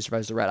 he barely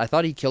survives the Rat. I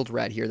thought he killed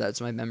Rat here.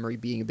 That's my memory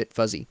being a bit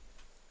fuzzy.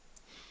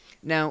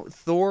 Now,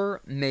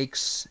 Thor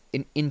makes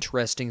an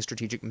interesting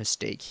strategic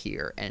mistake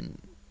here,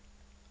 and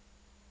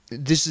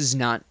this is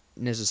not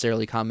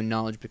necessarily common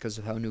knowledge because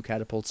of how new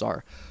catapults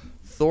are.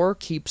 Thor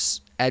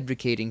keeps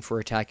advocating for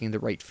attacking the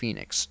right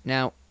Phoenix.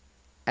 Now,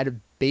 at a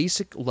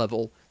basic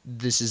level,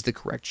 this is the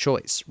correct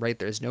choice, right?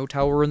 There's no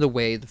tower in the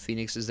way. The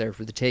Phoenix is there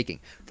for the taking.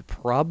 The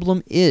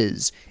problem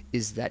is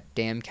that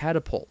damn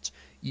catapult.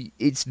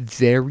 It's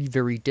very,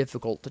 very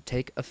difficult to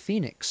take a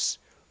Phoenix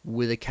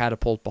with a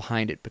catapult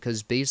behind it,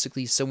 because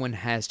basically someone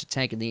has to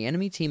tank, and the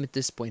enemy team at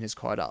this point has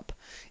caught up.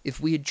 If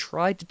we had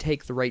tried to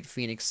take the right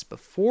Phoenix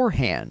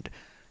beforehand,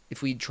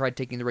 if we tried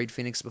taking the right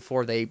Phoenix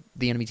before the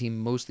enemy team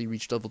mostly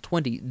reached level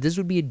 20, this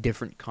would be a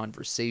different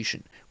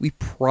conversation. We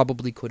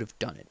probably could have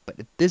done it, but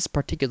at this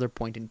particular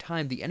point in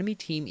time, the enemy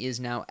team is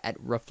now at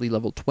roughly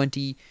level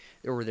 20,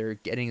 or they're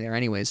getting there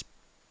anyways,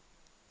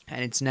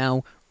 and it's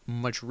now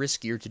much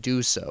riskier to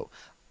do so.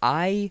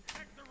 I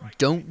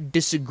don't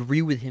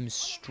disagree with him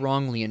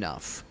strongly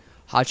enough.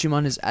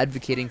 Hachiman is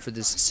advocating for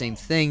this same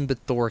thing, but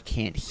Thor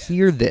can't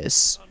hear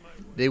this.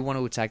 They want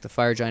to attack the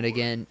Fire Giant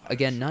again.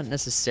 Again, not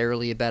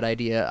necessarily a bad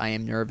idea. I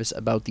am nervous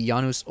about the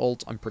Janus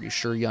ult. I'm pretty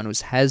sure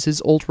Janus has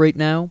his ult right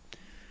now.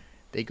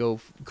 They go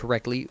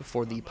correctly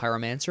for the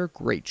Pyromancer.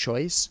 Great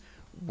choice.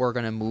 We're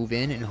going to move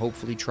in and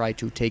hopefully try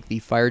to take the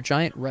Fire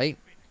Giant, right?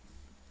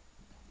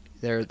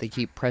 They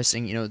keep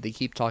pressing, you know, they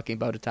keep talking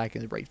about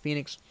attacking the right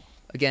Phoenix.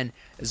 Again,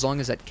 as long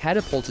as that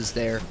catapult is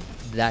there,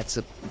 that's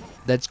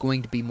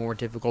going to be more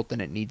difficult than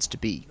it needs to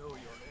be,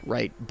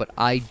 right? But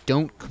I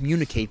don't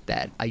communicate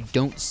that. I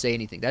don't say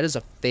anything. That is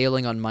a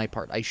failing on my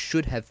part. I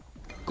should have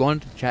gone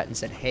to chat and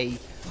said, hey,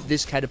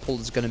 this catapult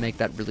is going to make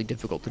that really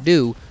difficult to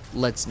do.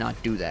 Let's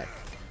not do that,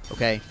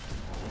 okay?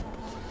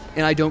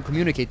 And I don't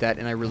communicate that,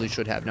 and I really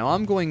should have. Now,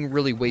 I'm going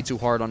really way too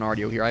hard on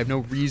Ardio here. I have no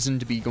reason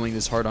to be going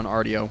this hard on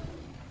Ardio.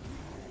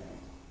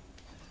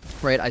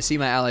 Right, I see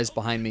my allies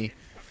behind me.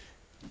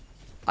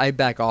 I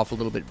back off a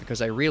little bit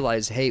because I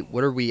realize, hey,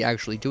 what are we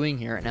actually doing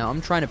here? Now, I'm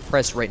trying to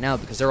press right now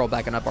because they're all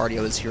backing up.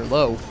 Ardio is here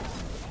low.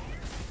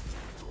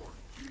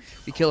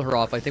 We kill her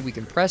off. I think we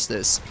can press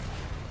this,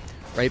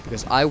 right?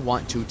 Because I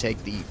want to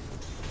take the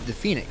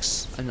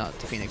Phoenix. Not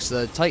the Phoenix,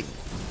 the Titan,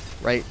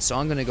 right? So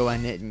I'm going to go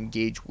ahead and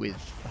engage with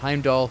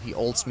Heimdall. He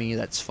ults me.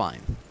 That's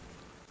fine.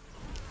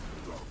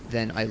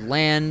 Then I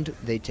land.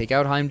 They take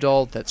out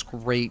Heimdall. That's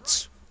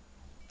great.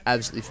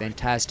 Absolutely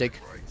fantastic.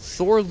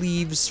 Thor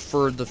leaves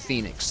for the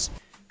Phoenix.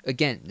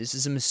 Again, this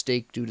is a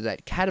mistake due to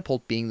that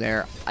catapult being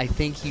there. I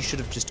think he should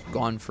have just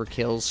gone for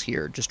kills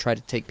here. Just try to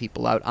take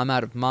people out. I'm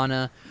out of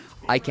mana.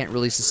 I can't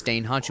really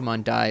sustain.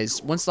 Hachiman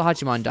dies. Once the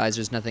Hachiman dies,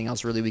 there's nothing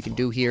else really we can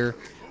do here.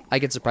 I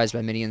get surprised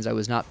by minions. I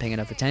was not paying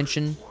enough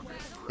attention.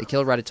 They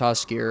kill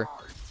Ratatoskir.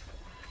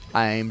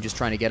 I'm just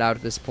trying to get out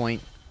at this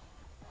point.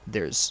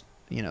 There's,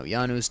 you know,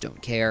 Janus,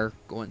 don't care.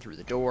 Going through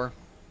the door.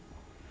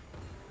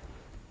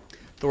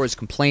 Thor is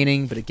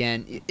complaining, but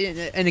again,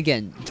 and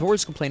again, Thor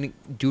is complaining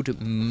due to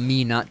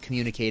me not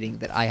communicating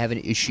that I have an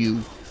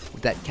issue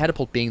with that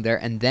catapult being there,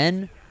 and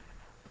then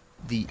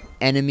the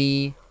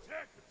enemy,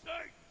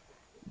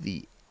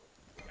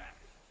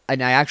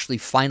 and I actually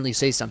finally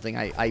say something.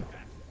 I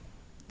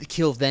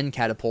kill then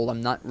catapult.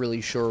 I'm not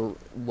really sure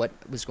what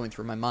was going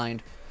through my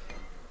mind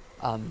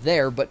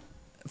there, but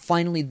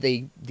finally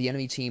the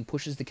enemy team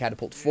pushes the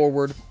catapult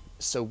forward,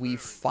 so we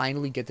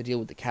finally get to deal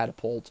with the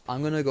catapult.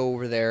 I'm gonna go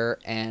over there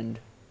and.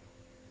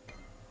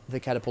 The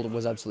catapult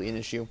was absolutely an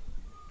issue.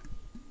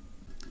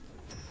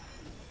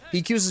 He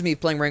accuses me of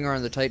playing Rengar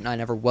on the Titan. I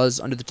never was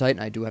under the Titan.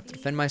 I do have to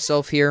defend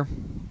myself here.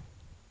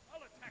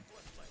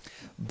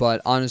 But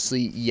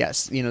honestly,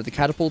 yes. You know, the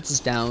catapult is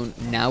down.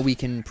 Now we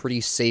can pretty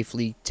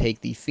safely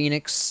take the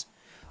Phoenix.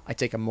 I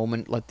take a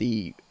moment, let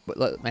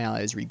my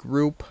allies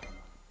regroup.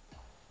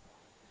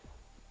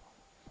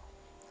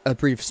 A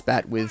brief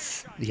spat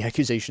with the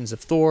accusations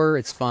of Thor.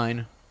 It's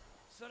fine.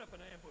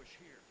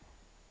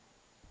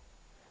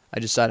 I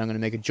decide I'm going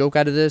to make a joke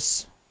out of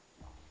this.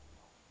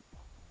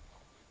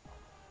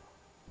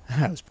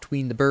 I was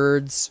between the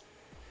birds.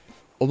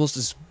 Almost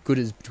as good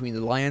as between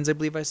the lions, I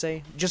believe I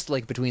say. Just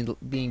like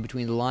being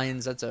between the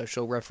lions. That's a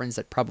show reference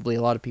that probably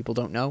a lot of people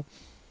don't know.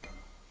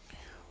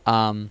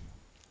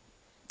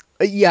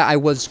 Yeah, I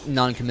was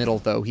non-committal,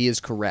 though. He is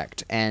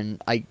correct.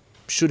 And I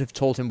should have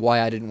told him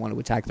why I didn't want to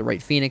attack the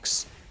right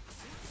Phoenix.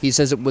 He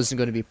says it wasn't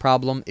going to be a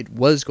problem. It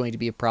was going to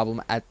be a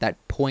problem at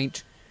that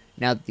point.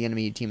 Now that the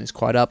enemy team is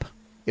caught up,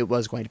 it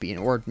was going to be,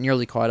 or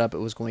nearly caught up, it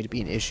was going to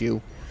be an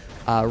issue.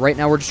 Right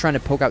now, we're just trying to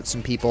poke out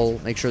some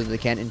people, make sure that they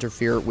can't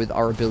interfere with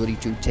our ability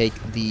to take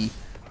the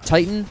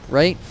Titan,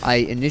 right? I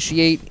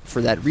initiate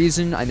for that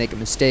reason. I make a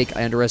mistake.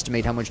 I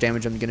underestimate how much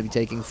damage I'm going to be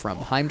taking from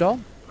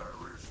Heimdall.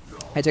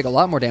 I take a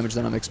lot more damage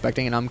than I'm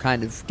expecting, and I'm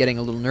kind of getting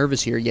a little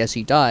nervous here. Yes,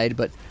 he died,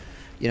 but,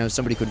 you know,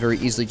 somebody could very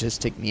easily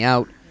just take me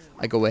out.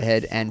 I go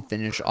ahead and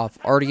finish off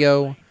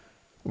Ardeo.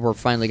 We're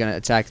finally going to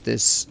attack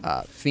this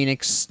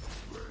Phoenix.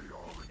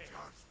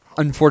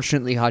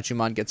 Unfortunately,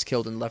 Hachiman gets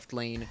killed in left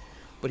lane,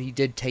 but he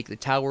did take the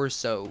tower,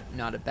 so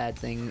not a bad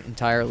thing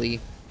entirely.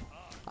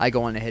 I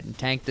go on ahead and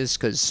tank this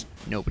because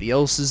nobody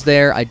else is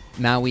there.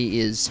 Maui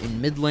is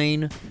in mid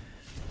lane.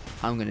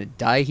 I'm going to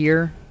die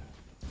here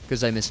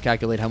because I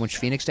miscalculate how much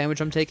Phoenix damage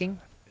I'm taking.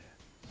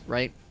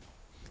 Right?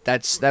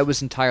 That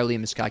was entirely a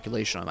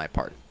miscalculation on my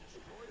part.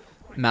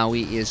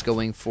 Maui is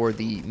going for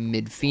the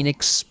mid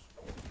Phoenix.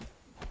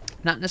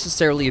 Not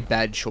necessarily a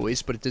bad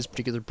choice, but at this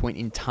particular point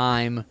in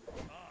time,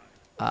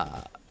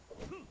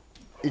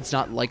 it's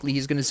not likely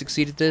he's going to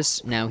succeed at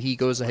this. Now, he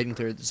goes ahead and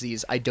clears the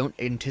disease. I don't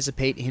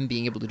anticipate him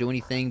being able to do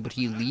anything, but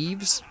he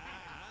leaves.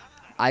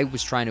 I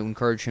was trying to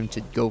encourage him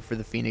to go for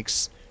the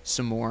Phoenix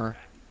some more.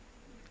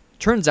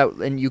 Turns out,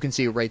 and you can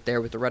see it right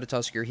there with the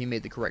Ratatoskir, he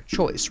made the correct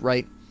choice,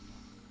 right?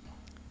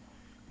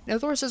 Now,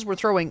 Thor says we're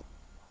throwing.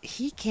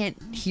 He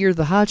can't hear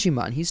the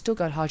Hachiman. He's still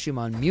got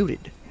Hachiman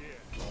muted,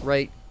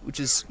 right? Which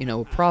is, you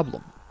know, a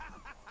problem.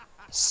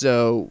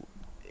 So,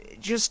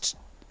 just...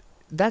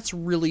 that's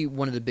really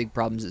one of the big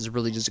problems, is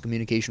really just a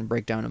communication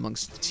breakdown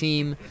amongst the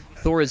team.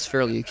 Thor is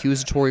fairly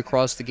accusatory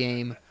across the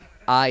game.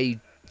 I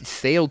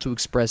failed to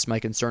express my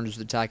concerns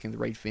with attacking the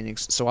right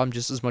Phoenix, so I'm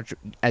just as much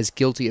as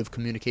guilty of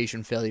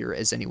communication failure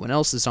as anyone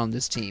else is on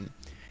this team.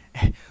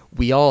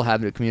 We all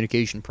have a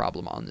communication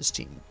problem on this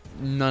team.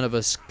 None of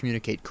us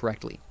communicate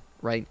correctly,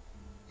 right?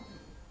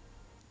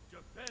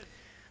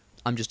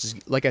 I'm just as,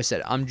 like I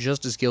said, I'm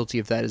just as guilty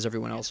of that as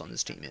everyone else on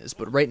this team is.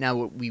 But right now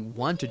what we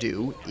want to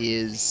do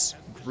is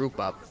group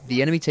up.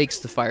 The enemy takes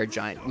the Fire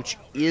Giant, which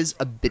is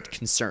a bit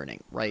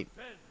concerning, right?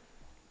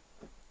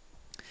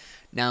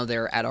 Now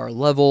they're at our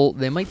level.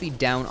 They might be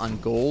down on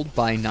gold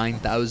by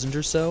 9,000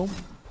 or so.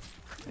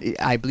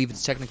 I believe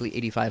it's technically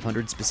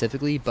 8,500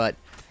 specifically, but,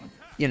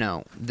 you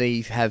know,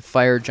 they have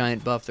Fire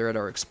Giant buff. They're at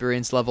our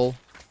experience level.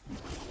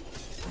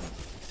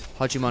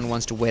 Hachiman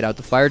wants to wait out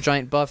the Fire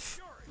Giant buff,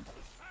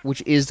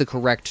 which is the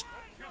correct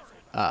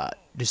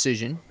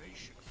decision,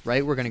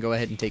 right? We're going to go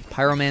ahead and take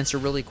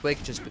Pyromancer really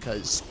quick, just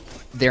because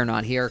they're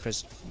not here,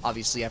 because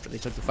obviously after they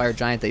took the Fire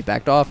Giant, they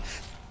backed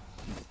off.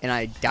 And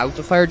I doubt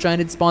the Fire Giant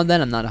had spawned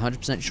then. I'm not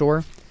 100%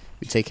 sure.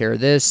 We take care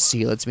of this.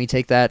 He lets me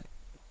take that.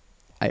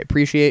 I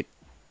appreciate.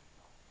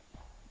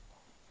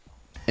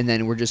 And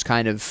then we're just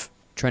kind of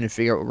trying to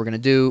figure out what we're going to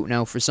do.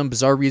 Now, for some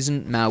bizarre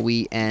reason,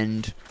 Maui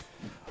and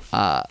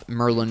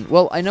Merlin...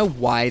 well, I know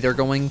why they're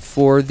going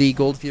for the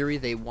Gold Fury.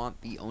 They want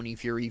the Oni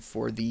Fury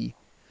for the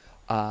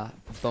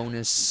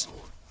bonus...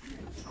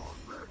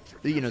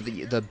 you know,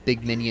 the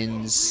big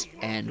minions,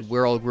 and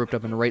we're all grouped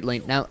up in the right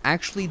lane. Now,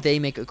 actually, they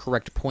make a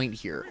correct point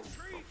here.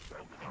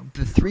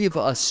 The three of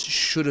us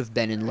should have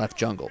been in left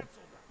jungle,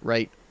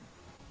 right?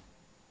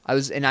 I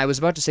was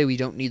about to say we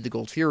don't need the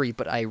Gold Fury,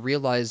 but I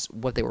realized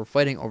what they were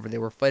fighting over. They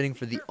were fighting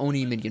for the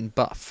Oni minion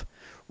buff,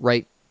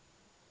 right?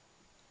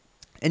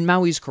 And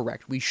Maui's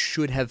correct. We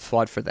should have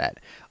fought for that.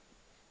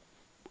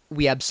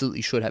 We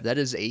absolutely should have. That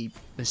is a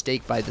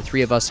mistake by the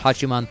three of us,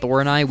 Hachiman, Thor,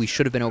 and I. We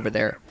should have been over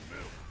there.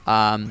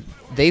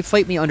 They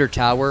fight me under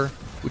tower,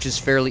 which is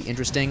fairly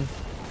interesting,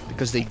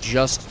 because they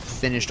just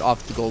finished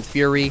off the Gold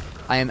Fury.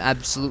 I am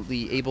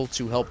absolutely able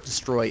to help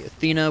destroy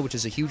Athena, which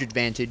is a huge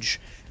advantage.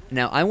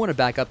 Now, I want to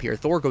back up here.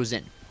 Thor goes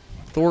in.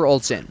 Thor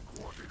ults in.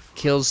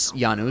 Kills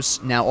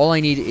Janus. Now, all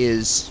I need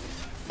is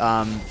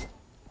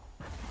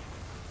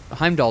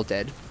Heimdall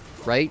dead,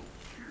 right?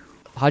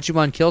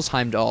 Hachiman kills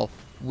Heimdall.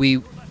 We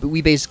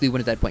basically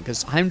win at that point,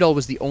 because Heimdall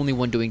was the only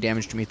one doing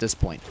damage to me at this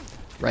point,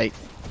 right?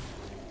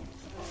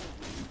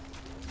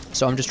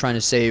 So I'm just trying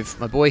to save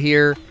my boy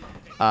here.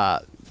 I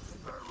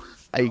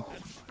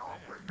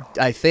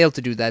failed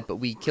to do that, but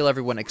we kill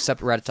everyone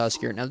except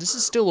Ratatoskir. Now, this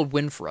is still a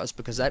win for us,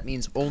 because that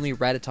means only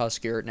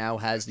Ratatoskir now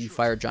has the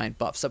Fire Giant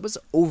buffs. That was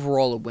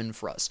overall a win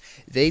for us.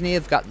 They may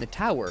have gotten the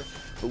tower,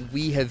 but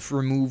we have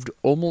removed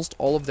almost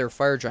all of their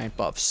Fire Giant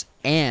buffs,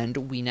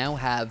 and we now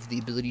have the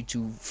ability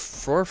to,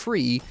 for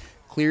free,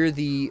 clear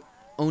the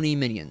Oni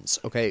minions.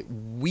 Okay,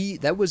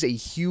 that was a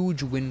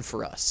huge win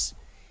for us.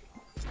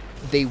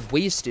 They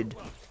wasted...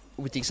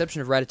 with the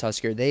exception of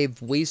Ratatoskir, they've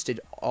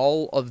wasted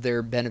all of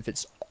their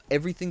benefits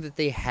everything that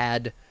they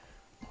had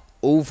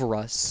over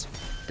us,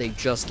 they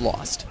just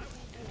lost.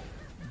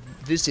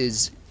 This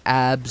is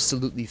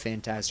absolutely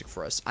fantastic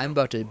for us. I'm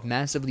about to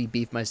massively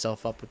beef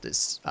myself up with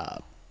this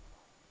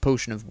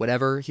potion of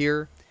whatever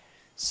here.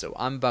 So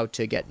I'm about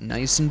to get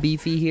nice and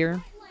beefy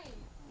here.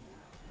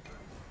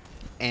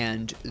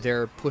 And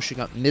they're pushing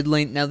up mid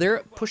lane. Now,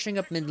 they're pushing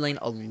up mid lane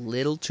a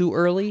little too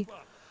early.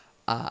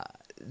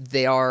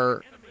 They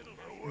are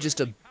just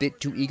a bit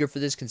too eager for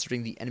this,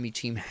 considering the enemy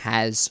team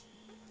has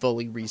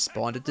fully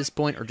respawned at this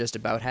point, or just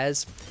about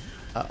has.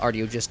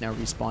 RDO just now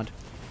respawned.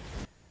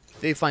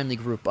 They finally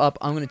group up.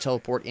 I'm going to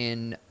teleport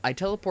in. I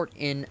teleport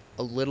in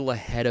a little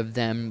ahead of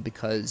them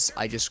because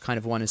I just kind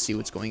of want to see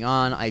what's going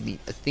on. I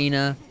meet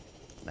Athena.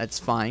 That's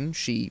fine.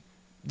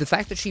 The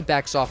fact that she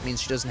backs off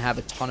means she doesn't have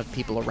a ton of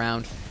people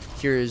around.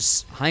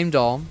 Here's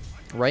Heimdall,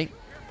 right?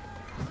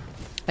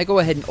 I go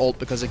ahead and ult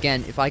because,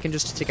 again, if I can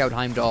just take out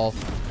Heimdall,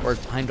 or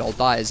if Heimdall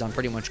dies, I'm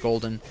pretty much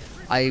golden.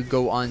 I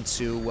go on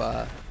to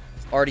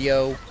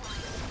RDO,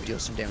 deal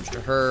some damage to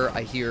her.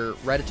 I hear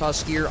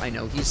Ratatosk here. I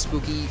know he's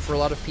spooky for a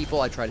lot of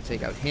people. I try to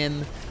take out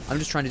him. I'm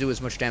just trying to do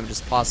as much damage as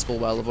possible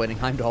while avoiding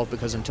Heimdall,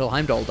 because until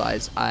Heimdall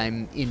dies,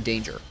 I'm in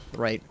danger,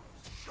 right?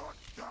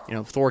 You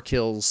know, Thor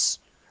kills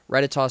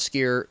Ratatosk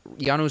here.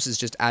 Janos is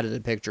just out of the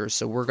picture,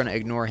 so we're going to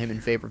ignore him in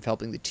favor of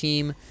helping the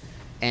team.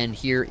 And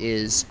here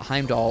is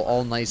Heimdall,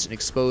 all nice and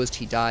exposed.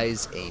 He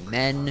dies.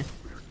 Amen.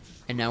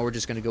 And now we're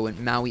just going to go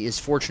in. Maui is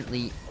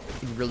fortunately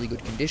in really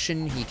good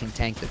condition. He can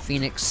tank the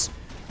Phoenix.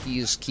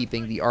 He's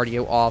keeping the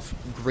RDO off.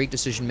 Great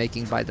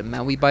decision-making by the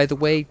Maui, by the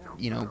way.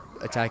 You know,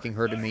 attacking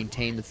her to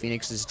maintain the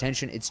Phoenix's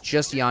attention. It's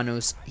just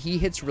Janos. He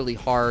hits really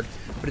hard,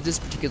 but at this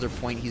particular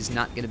point, he's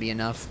not going to be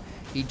enough.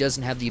 He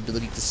doesn't have the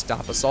ability to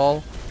stop us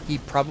all. He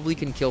probably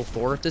can kill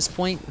Thor at this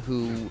point,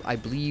 who I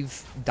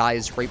believe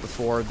dies right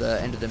before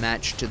the end of the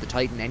match to the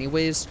Titan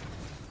anyways,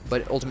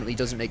 but ultimately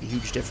doesn't make a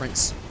huge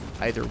difference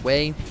either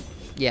way.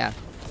 Yeah.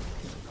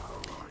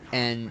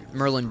 And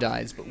Merlin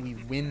dies, but we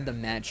win the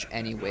match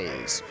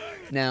anyways.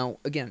 Now,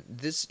 again,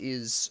 this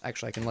is...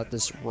 Actually, I can let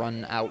this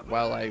run out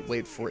while I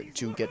wait for it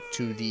to get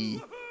to the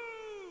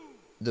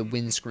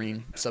win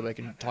screen so I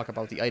can talk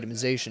about the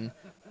itemization,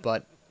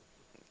 but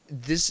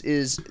this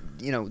is,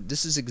 you know,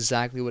 this is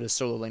exactly what a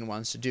solo lane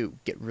wants to do.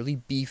 Get really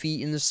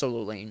beefy in the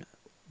solo lane,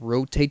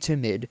 rotate to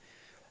mid,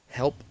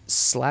 help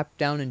slap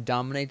down and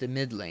dominate the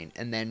mid lane,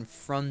 and then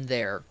from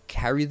there,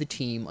 carry the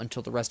team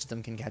until the rest of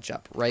them can catch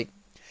up, right?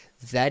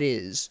 That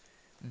is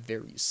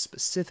very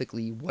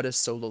specifically what a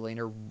solo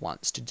laner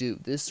wants to do.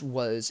 This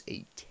was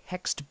a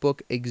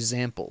textbook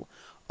example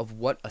of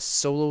what a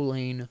solo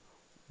lane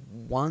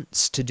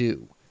wants to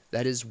do.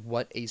 That is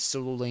what a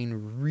solo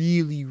lane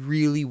really,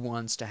 really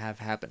wants to have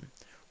happen,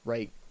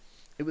 right?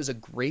 It was a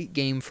great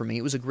game for me.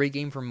 It was a great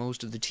game for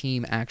most of the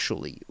team,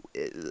 actually.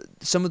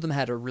 Some of them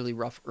had a really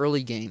rough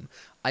early game.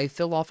 I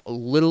fell off a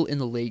little in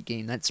the late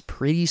game. That's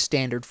pretty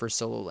standard for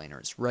solo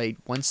laners, right?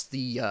 Once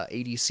the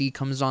ADC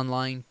comes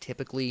online,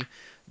 typically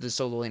the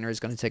solo laner is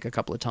going to take a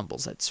couple of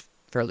tumbles. That's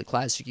fairly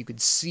classic. You could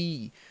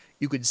see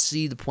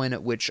the point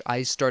at which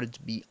I started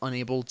to be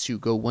unable to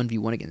go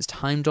 1v1 against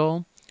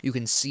Heimdall. You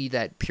can see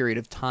that period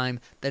of time.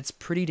 That's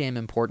pretty damn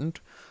important.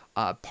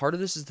 Part of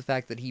this is the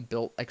fact that he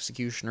built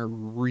Executioner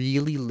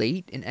really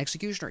late, and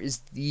Executioner is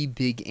the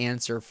big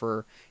answer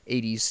for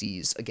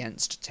ADCs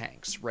against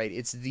tanks, right?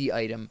 It's the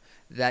item,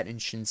 that and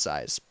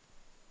Shinsai's,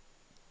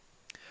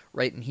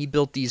 right? And he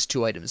built these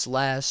two items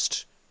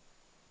last.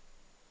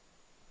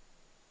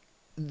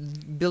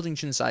 Building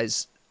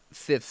Shinsai's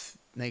 5th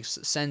makes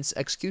sense.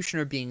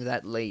 Executioner being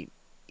that late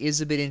is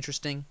a bit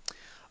interesting.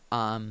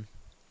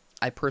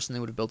 I personally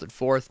would have built it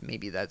 4th.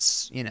 Maybe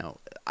that's, you know,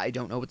 I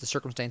don't know what the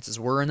circumstances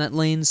were in that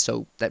lane,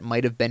 so that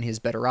might have been his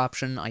better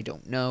option. I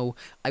don't know.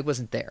 I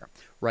wasn't there,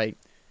 right?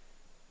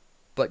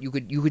 But you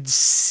could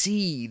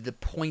see the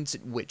points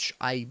at which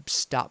I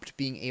stopped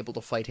being able to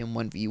fight him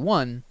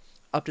 1v1,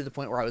 up to the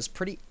point where I was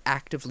pretty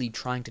actively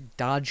trying to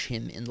dodge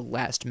him in the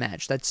last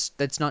match. That's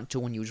not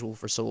too unusual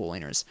for solo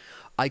laners.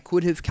 I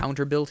could have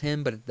counter-built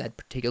him, but at that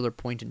particular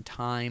point in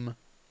time,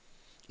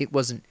 it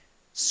wasn't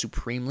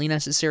supremely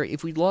necessary.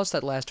 If we'd lost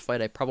that last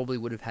fight, I probably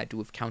would have had to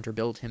have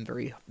counter-built him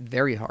very,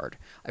 very hard.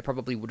 I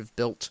would have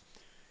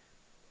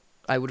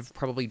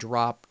probably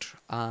dropped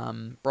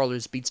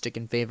Brawler's Beatstick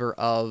in favor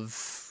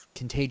of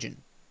Contagion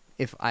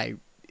if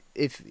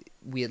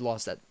we had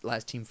lost that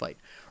last team fight,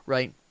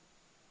 right?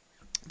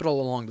 But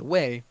all along the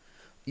way,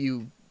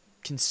 you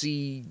can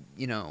see,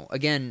 you know,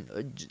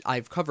 again,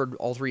 I've covered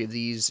all 3 of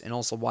these, and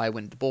also why I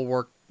went to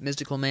Bulwark.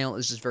 Mystical Mail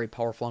is just very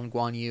powerful on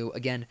Guan Yu.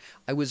 Again,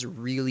 I was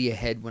really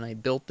ahead when I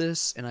built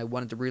this, and I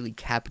wanted to really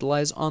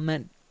capitalize on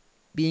that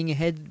being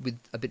ahead with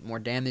a bit more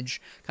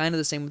damage. Kind of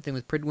the same thing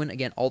with Pridwin.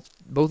 Again,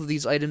 both of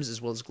these items, as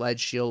well as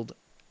Glad Shield,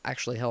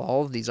 actually, hell,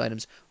 all of these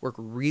items work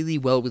really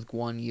well with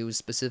Guan Yu,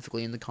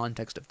 specifically in the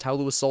context of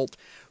Taolu Assault.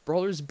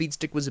 Brawler's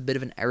Beatstick was a bit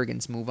of an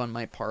arrogance move on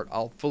my part,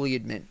 I'll fully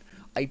admit.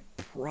 I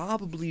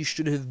probably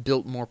should have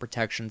built more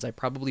protections. I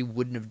probably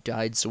wouldn't have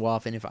died so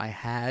often if I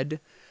had.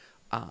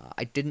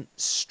 I didn't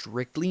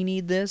strictly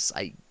need this.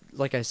 I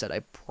like I said,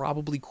 I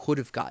probably could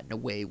have gotten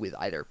away with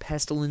either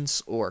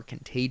Pestilence or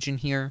Contagion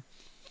here.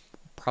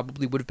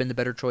 Probably would have been the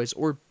better choice,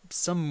 or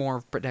some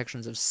more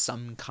protections of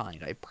some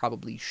kind. I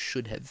probably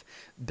should have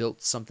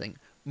built something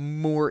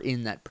more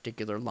in that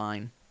particular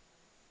line.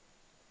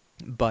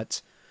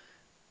 But,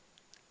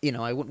 you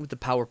know, I went with the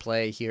power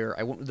play here.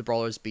 I went with the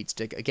Brawler's Beat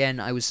Stick. Again,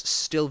 I was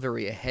still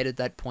very ahead at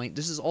that point.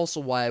 This is also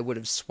why I would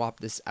have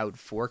swapped this out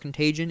for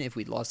Contagion if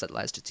we'd lost that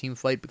last team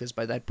fight, because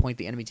by that point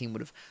the enemy team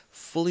would have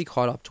fully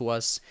caught up to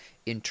us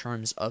in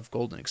terms of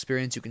golden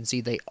experience. You can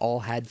see they all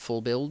had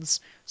full builds,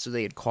 so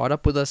they had caught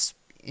up with us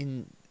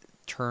in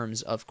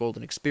terms of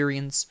golden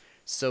experience.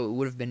 So it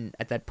would have been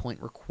at that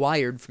point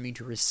required for me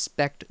to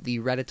respect the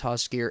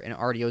Ratatosk gear and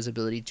Ardio's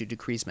ability to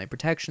decrease my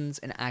protections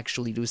and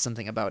actually do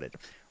something about it,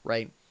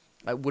 right?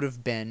 It would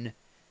have been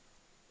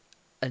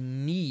a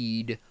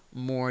need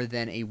more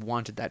than a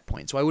want at that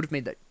point. So I would have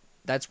made that.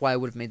 That's why I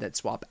would have made that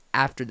swap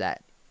after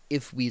that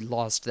if we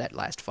lost that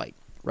last fight,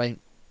 right?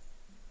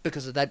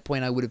 Because at that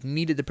point I would have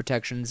needed the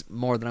protections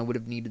more than I would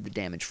have needed the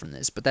damage from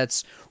this. But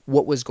that's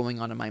what was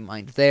going on in my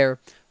mind there.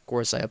 Of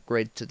course, I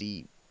upgraded to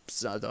the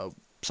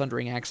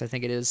Sundering Axe, I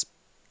think it is.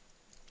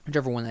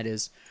 Whichever one that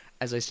is.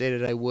 As I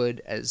stated I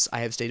would, as I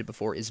have stated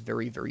before, is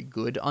very, very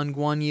good on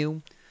Guan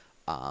Yu.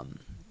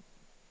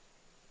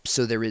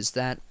 So there is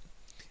that.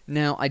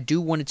 Now, I do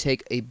want to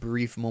take a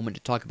brief moment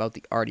to talk about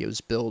the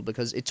Ardio's build,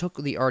 because it took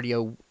the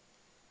Ardio,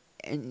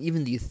 and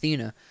even the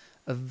Athena,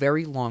 a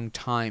very long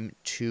time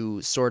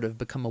to sort of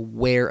become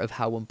aware of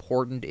how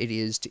important it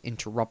is to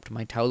interrupt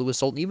my Taolu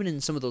Assault. And even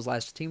in some of those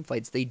last team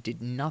fights, they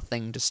did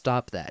nothing to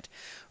stop that,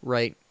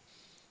 right?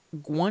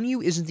 Guan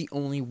Yu isn't the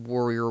only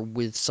warrior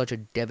with such a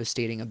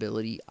devastating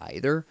ability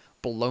either.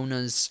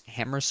 Bellona's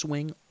Hammer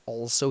Swing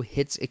also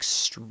hits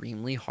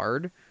extremely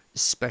hard,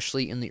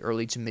 especially in the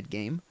early to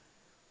mid-game.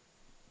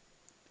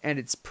 And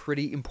it's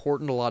pretty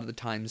important a lot of the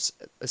times,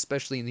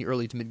 especially in the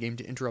early to mid-game,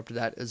 to interrupt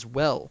that as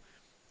well.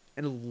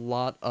 And a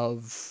lot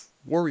of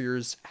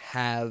warriors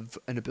have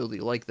an ability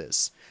like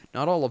this.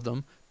 Not all of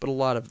them, but a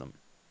lot of them.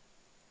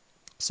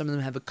 Some of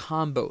them have a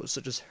combo,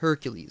 such as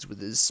Hercules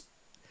with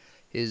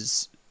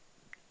his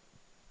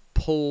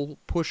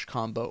pull-push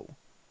combo,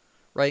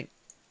 right?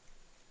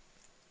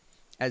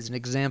 As an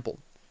example.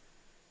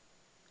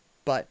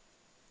 But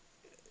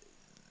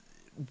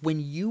when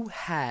you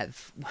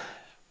have,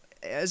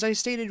 as I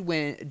stated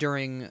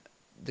during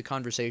the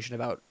conversation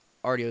about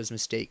Ardio's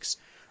mistakes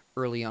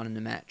early on in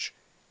the match,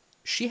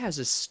 she has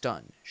a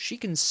stun. She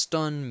can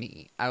stun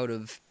me out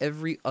of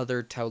every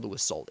other Taolu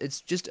Assault. It's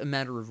just a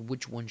matter of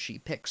which one she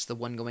picks, the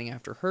one going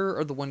after her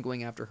or the one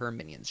going after her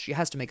minions. She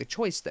has to make a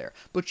choice there,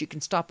 but she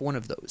can stop one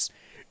of those.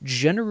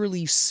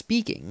 Generally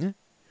speaking,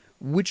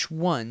 which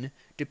one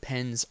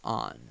depends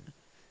on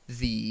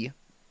the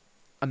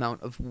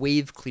amount of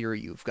wave clear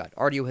you've got.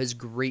 Ardio has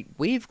great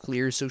wave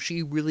clear, so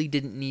she really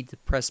didn't need to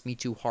press me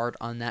too hard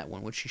on that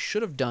one. What she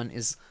should have done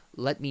is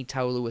let me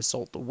Taolu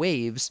Assault the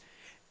waves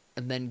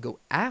and then go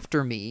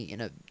after me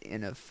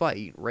in a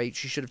fight, right?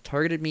 She should have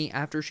targeted me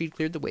after she'd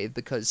cleared the wave,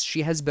 because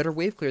she has better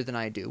wave clear than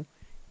I do,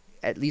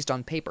 at least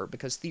on paper,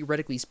 because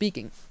theoretically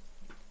speaking,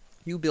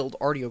 you build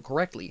Ardio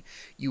correctly.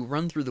 You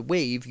run through the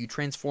wave, you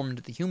transform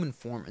into the human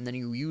form, and then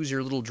you use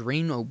your little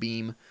Drano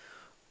beam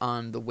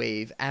on the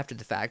wave after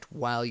the fact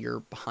while you're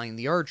behind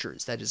the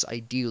archers. That is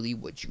ideally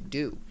what you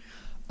do.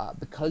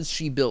 Because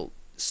she built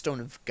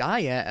Stone of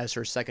Gaia as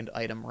her second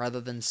item rather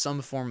than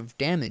some form of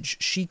damage,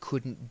 she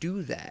couldn't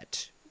do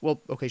that. Well,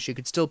 okay, she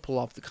could still pull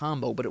off the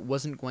combo, but it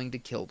wasn't going to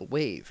kill the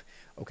wave,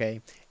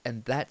 okay?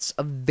 And that's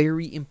a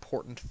very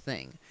important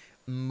thing.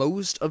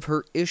 Most of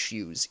her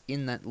issues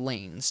in that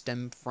lane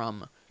stem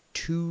from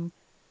two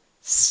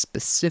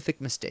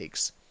specific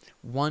mistakes.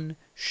 One,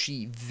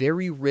 she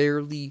very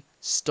rarely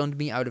stunned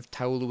me out of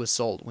Taolu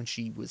Assault when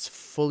she was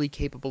fully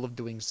capable of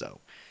doing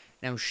so.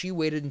 Now, she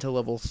waited until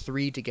level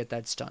 3 to get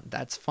that stun.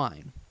 That's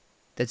fine.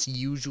 That's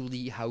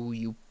usually how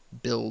you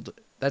build.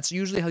 That's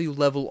usually how you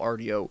level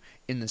Ardio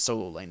in the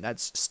solo lane.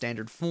 That's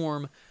standard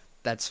form.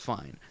 That's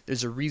fine.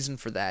 There's a reason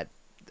for that.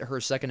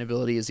 Her second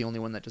ability is the only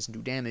one that doesn't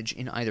do damage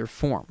in either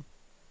form.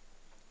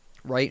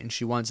 Right? And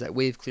she wants that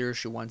wave clear.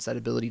 She wants that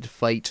ability to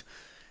fight.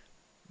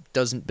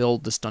 Doesn't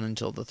build the stun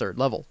until the 3rd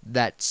level.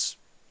 That's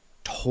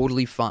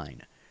totally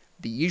fine.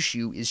 The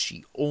issue is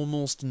she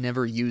almost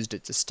never used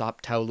it to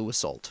stop Taolu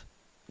Assault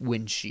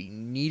when she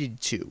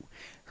needed to.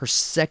 Her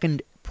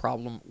second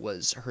problem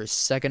was her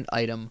second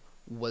item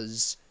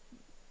was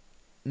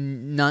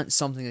not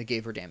something that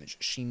gave her damage.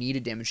 She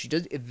needed damage. She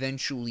did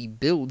eventually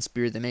build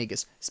Spear of the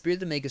Magus. Spear of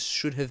the Magus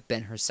should have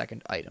been her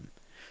second item.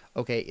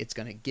 Okay, it's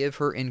going to give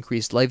her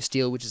increased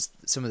lifesteal, which is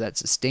some of that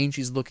sustain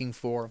she's looking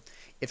for.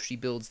 If she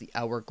builds the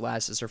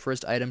Hourglass as her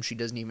first item, she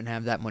doesn't even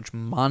have that much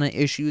mana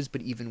issues,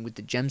 but even with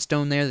the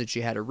gemstone there that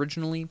she had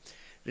originally,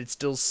 it's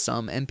still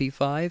some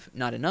MP5.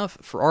 Not enough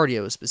for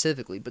Ardio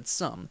specifically, but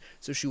some.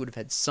 So she would have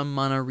had some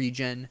mana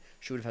regen,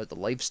 she would have had the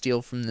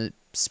lifesteal from the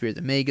Spear of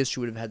the Magus, she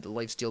would have had the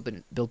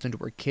lifesteal built into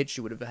her kit, she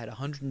would have had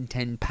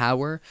 110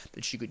 power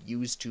that she could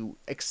use to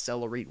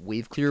accelerate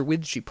wave clear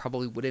with. She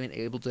probably would have been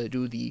able to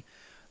do the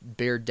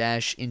Bear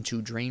Dash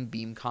into Drain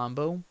Beam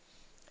combo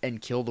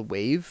and kill the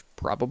wave,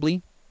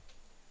 probably.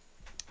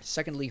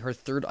 Secondly, her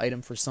third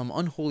item for some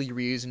unholy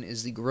reason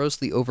is the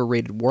grossly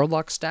overrated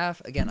Warlock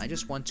Staff. Again, I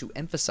just want to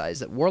emphasize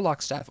that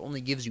Warlock Staff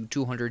only gives you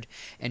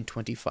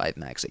 225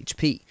 max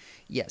HP.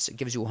 Yes, it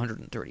gives you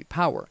 130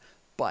 power,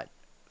 but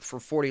for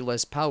 40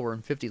 less power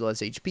and 50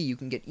 less HP, you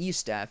can get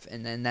E-Staff,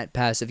 and then that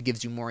passive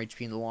gives you more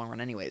HP in the long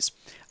run anyways.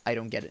 I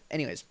don't get it.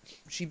 Anyways,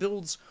 she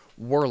builds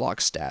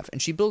Warlock Staff,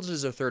 and she builds it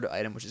as her third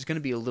item, which is going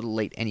to be a little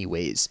late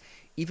anyways.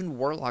 Even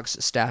Warlock's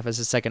Staff as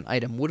a second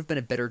item would have been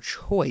a better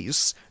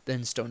choice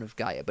than Stone of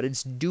Gaia, but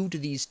it's due to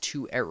these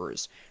two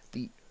errors.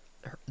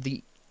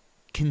 The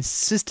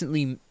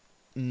consistently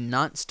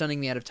not stunning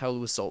me out of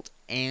Taolu Assault,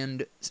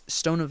 and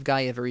Stone of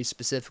Gaia very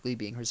specifically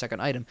being her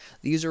second item,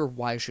 these are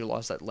why she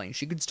lost that lane.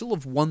 She could still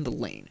have won the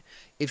lane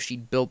if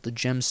she'd built the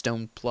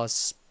Gemstone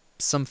plus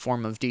some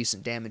form of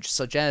decent damage,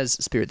 such as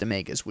Spirit the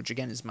Magus, which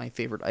again is my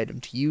favorite item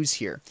to use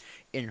here.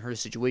 In her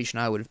situation,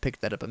 I would have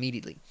picked that up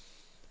immediately.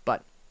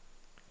 But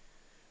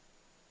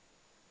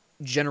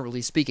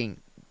generally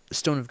speaking,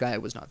 Stone of Gaia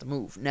was not the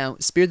move. Now,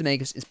 Spear the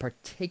Magus is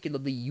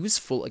particularly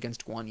useful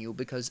against Guan Yu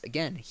because,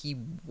 again, he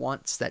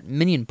wants that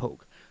minion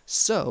poke.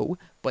 So,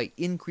 by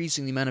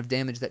increasing the amount of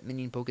damage that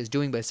minion poke is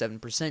doing by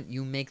 7%,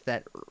 you make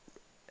that...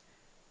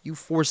 you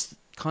force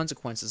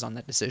consequences on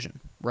that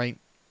decision, right?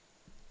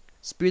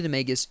 Spear the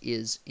Magus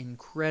is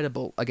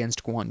incredible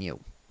against Guan Yu.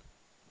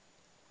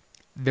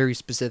 Very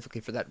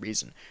specifically for that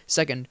reason.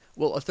 Second,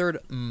 well, a third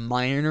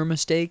minor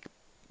mistake,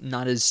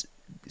 not as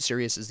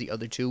serious as the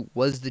other two,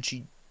 was that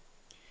she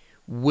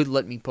would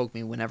let me poke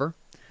me whenever.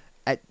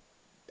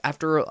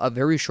 After a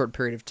very short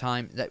period of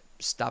time, that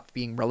stopped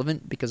being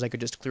relevant because I could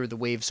just clear the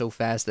wave so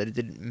fast that it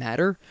didn't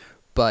matter.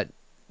 But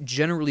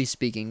generally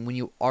speaking, when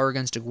you are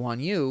against a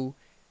Guan Yu,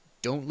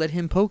 don't let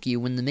him poke you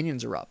when the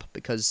minions are up,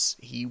 because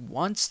he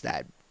wants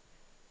that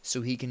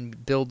so he can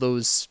build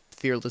those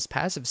fearless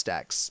passive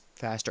stacks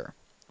faster,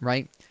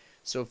 right?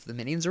 So if the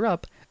minions are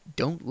up,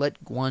 don't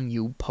let Guan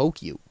Yu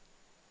poke you.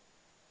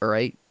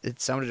 Alright,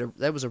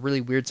 that was a really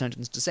weird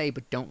sentence to say,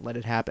 but don't let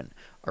it happen.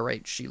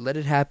 Alright, she let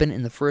it happen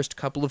in the first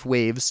couple of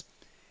waves,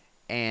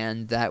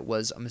 and that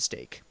was a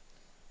mistake.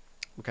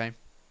 Okay?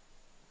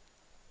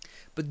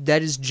 But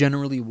that is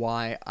generally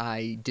why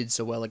I did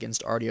so well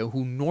against Artio,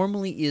 who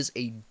normally is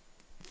a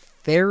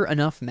fair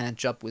enough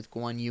matchup with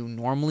Guan Yu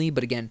normally,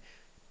 but again,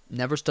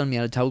 never stunned me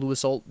out of Taolu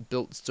Assault,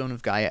 built Stone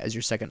of Gaia as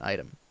your second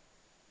item.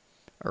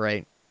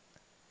 Alright?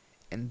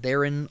 And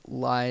therein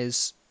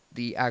lies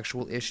the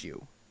actual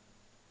issue.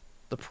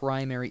 The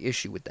primary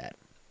issue with that,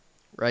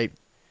 right?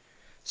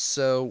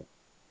 So,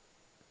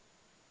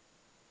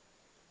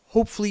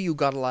 hopefully you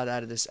got a lot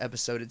out of this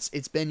episode.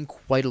 It's been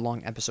quite a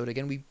long episode.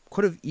 Again, we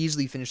could have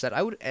easily finished that.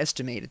 I would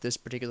estimate at this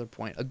particular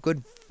point a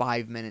good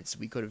 5 minutes.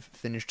 We could have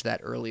finished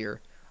that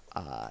earlier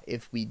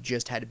if we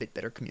just had a bit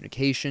better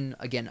communication.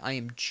 Again, I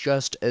am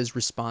just as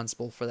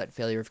responsible for that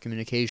failure of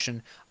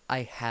communication.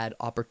 I had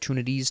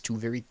opportunities to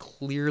very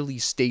clearly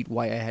state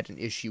why I had an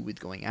issue with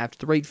going after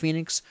the Right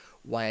Phoenix,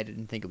 why I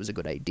didn't think it was a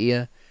good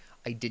idea.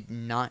 I did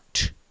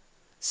not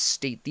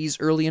state these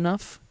early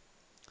enough.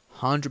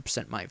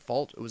 100% my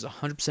fault. It was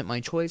 100% my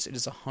choice. It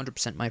is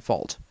 100% my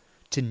fault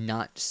to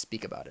not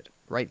speak about it,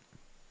 right?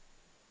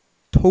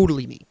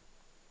 Totally me.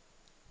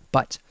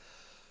 But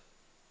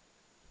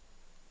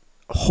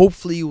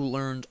hopefully you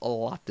learned a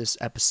lot this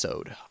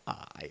episode.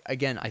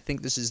 Again, I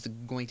think this is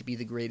going to be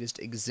the greatest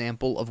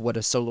example of what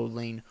a solo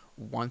lane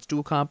wants to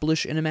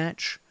accomplish in a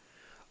match.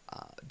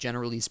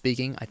 Generally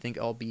speaking, I think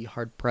I'll be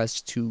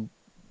hard-pressed to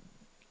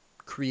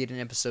create an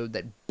episode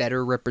that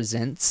better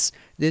represents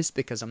this,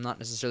 because I'm not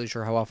necessarily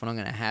sure how often I'm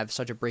going to have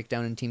such a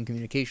breakdown in team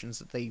communications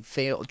that they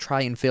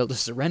try and fail to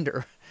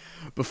surrender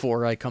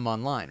before I come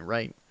online,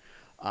 right?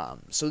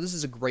 So this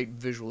is a great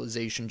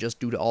visualization just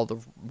due to all the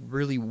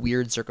really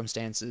weird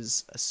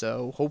circumstances.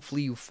 So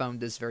hopefully you found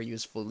this very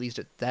useful, at least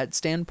at that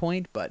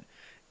standpoint. But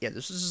yeah,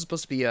 this is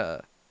supposed to be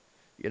a,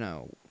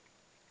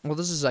 well,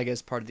 this is, I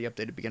guess, part of the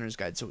updated beginner's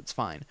guide, so it's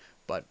fine.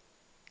 But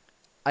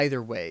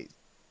either way,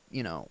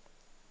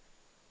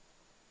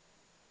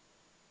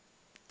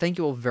 thank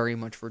you all very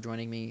much for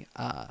joining me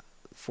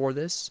for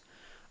this.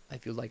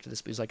 If you liked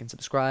this, please like and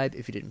subscribe.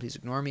 If you didn't, please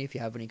ignore me. If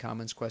you have any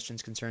comments,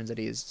 questions, concerns,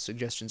 ideas,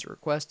 suggestions, or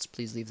requests,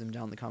 please leave them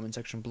down in the comment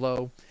section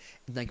below.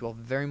 And thank you all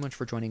very much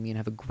for joining me, and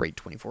have a great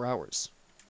 24 hours.